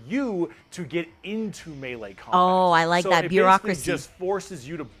impossible for you to get into melee combat. Oh, I like that. Bureaucracy. It just forces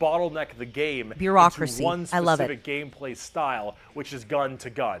you to bottleneck the game Bureaucracy. into one I love it. specific gameplay style, which is gun to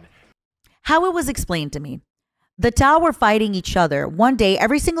gun. How it was explained to me. The Tau were fighting each other. One day,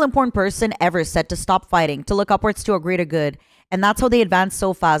 every single important person ever said to stop fighting, to look upwards to a greater good. And that's how they advanced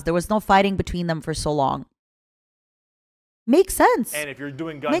so fast. There was no fighting between them for so long. Makes sense. And if you're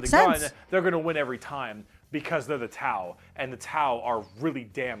doing gun to gun, they're going to win every time because they're the Tau. And the Tau are really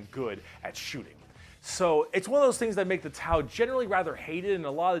damn good at shooting. So it's one of those things that make the Tau generally rather hated, and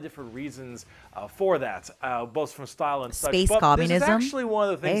a lot of different reasons for that, both from style and such. Space but communism. This is actually one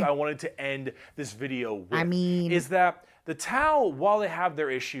of the things I wanted to end this video with. I mean, is that the Tau, while they have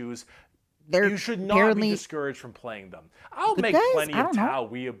their issues, you should not be discouraged from playing them. I'll make plenty of Tau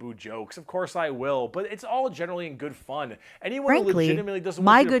weeaboo jokes. Of course I will, but it's all generally in good fun. Anyone who legitimately doesn't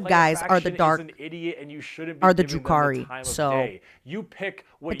want my you to good play guys a are the faction dark, is an idiot, and you shouldn't be are the giving them Drukhari. the time of So day. You pick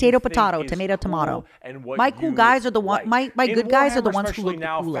what Potato, you think potato, is tomato, cool tomato. and what My cool you guys are the one. like. My In good guys are the Warhammer, ones who especially look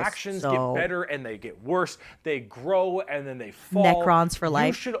now, the coolest. factions So get better and they get worse. They grow and then they fall. Necrons for life.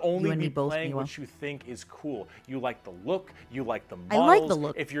 You should only You and be me both, playing Miwa. what you think is cool. You like the look. You like the I models. like the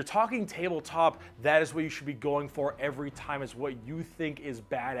look. If you're talking tabletop, that is what you should be going for every time. Is what you think is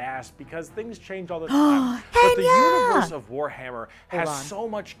badass, because things change all the time. But the universe of Warhammer has so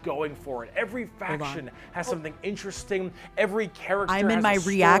much going for it. Every faction has something interesting. Every character I'm in has my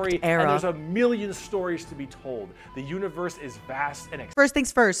a React story, era. and there's a million stories to be told. The universe is vast and first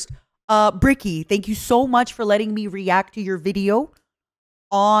things first, Bricky, thank you so much for letting me react to your video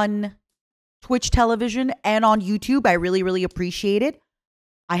on Twitch television and on YouTube. I really, really appreciate it.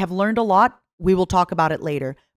 I have learned a lot. We will talk about it later.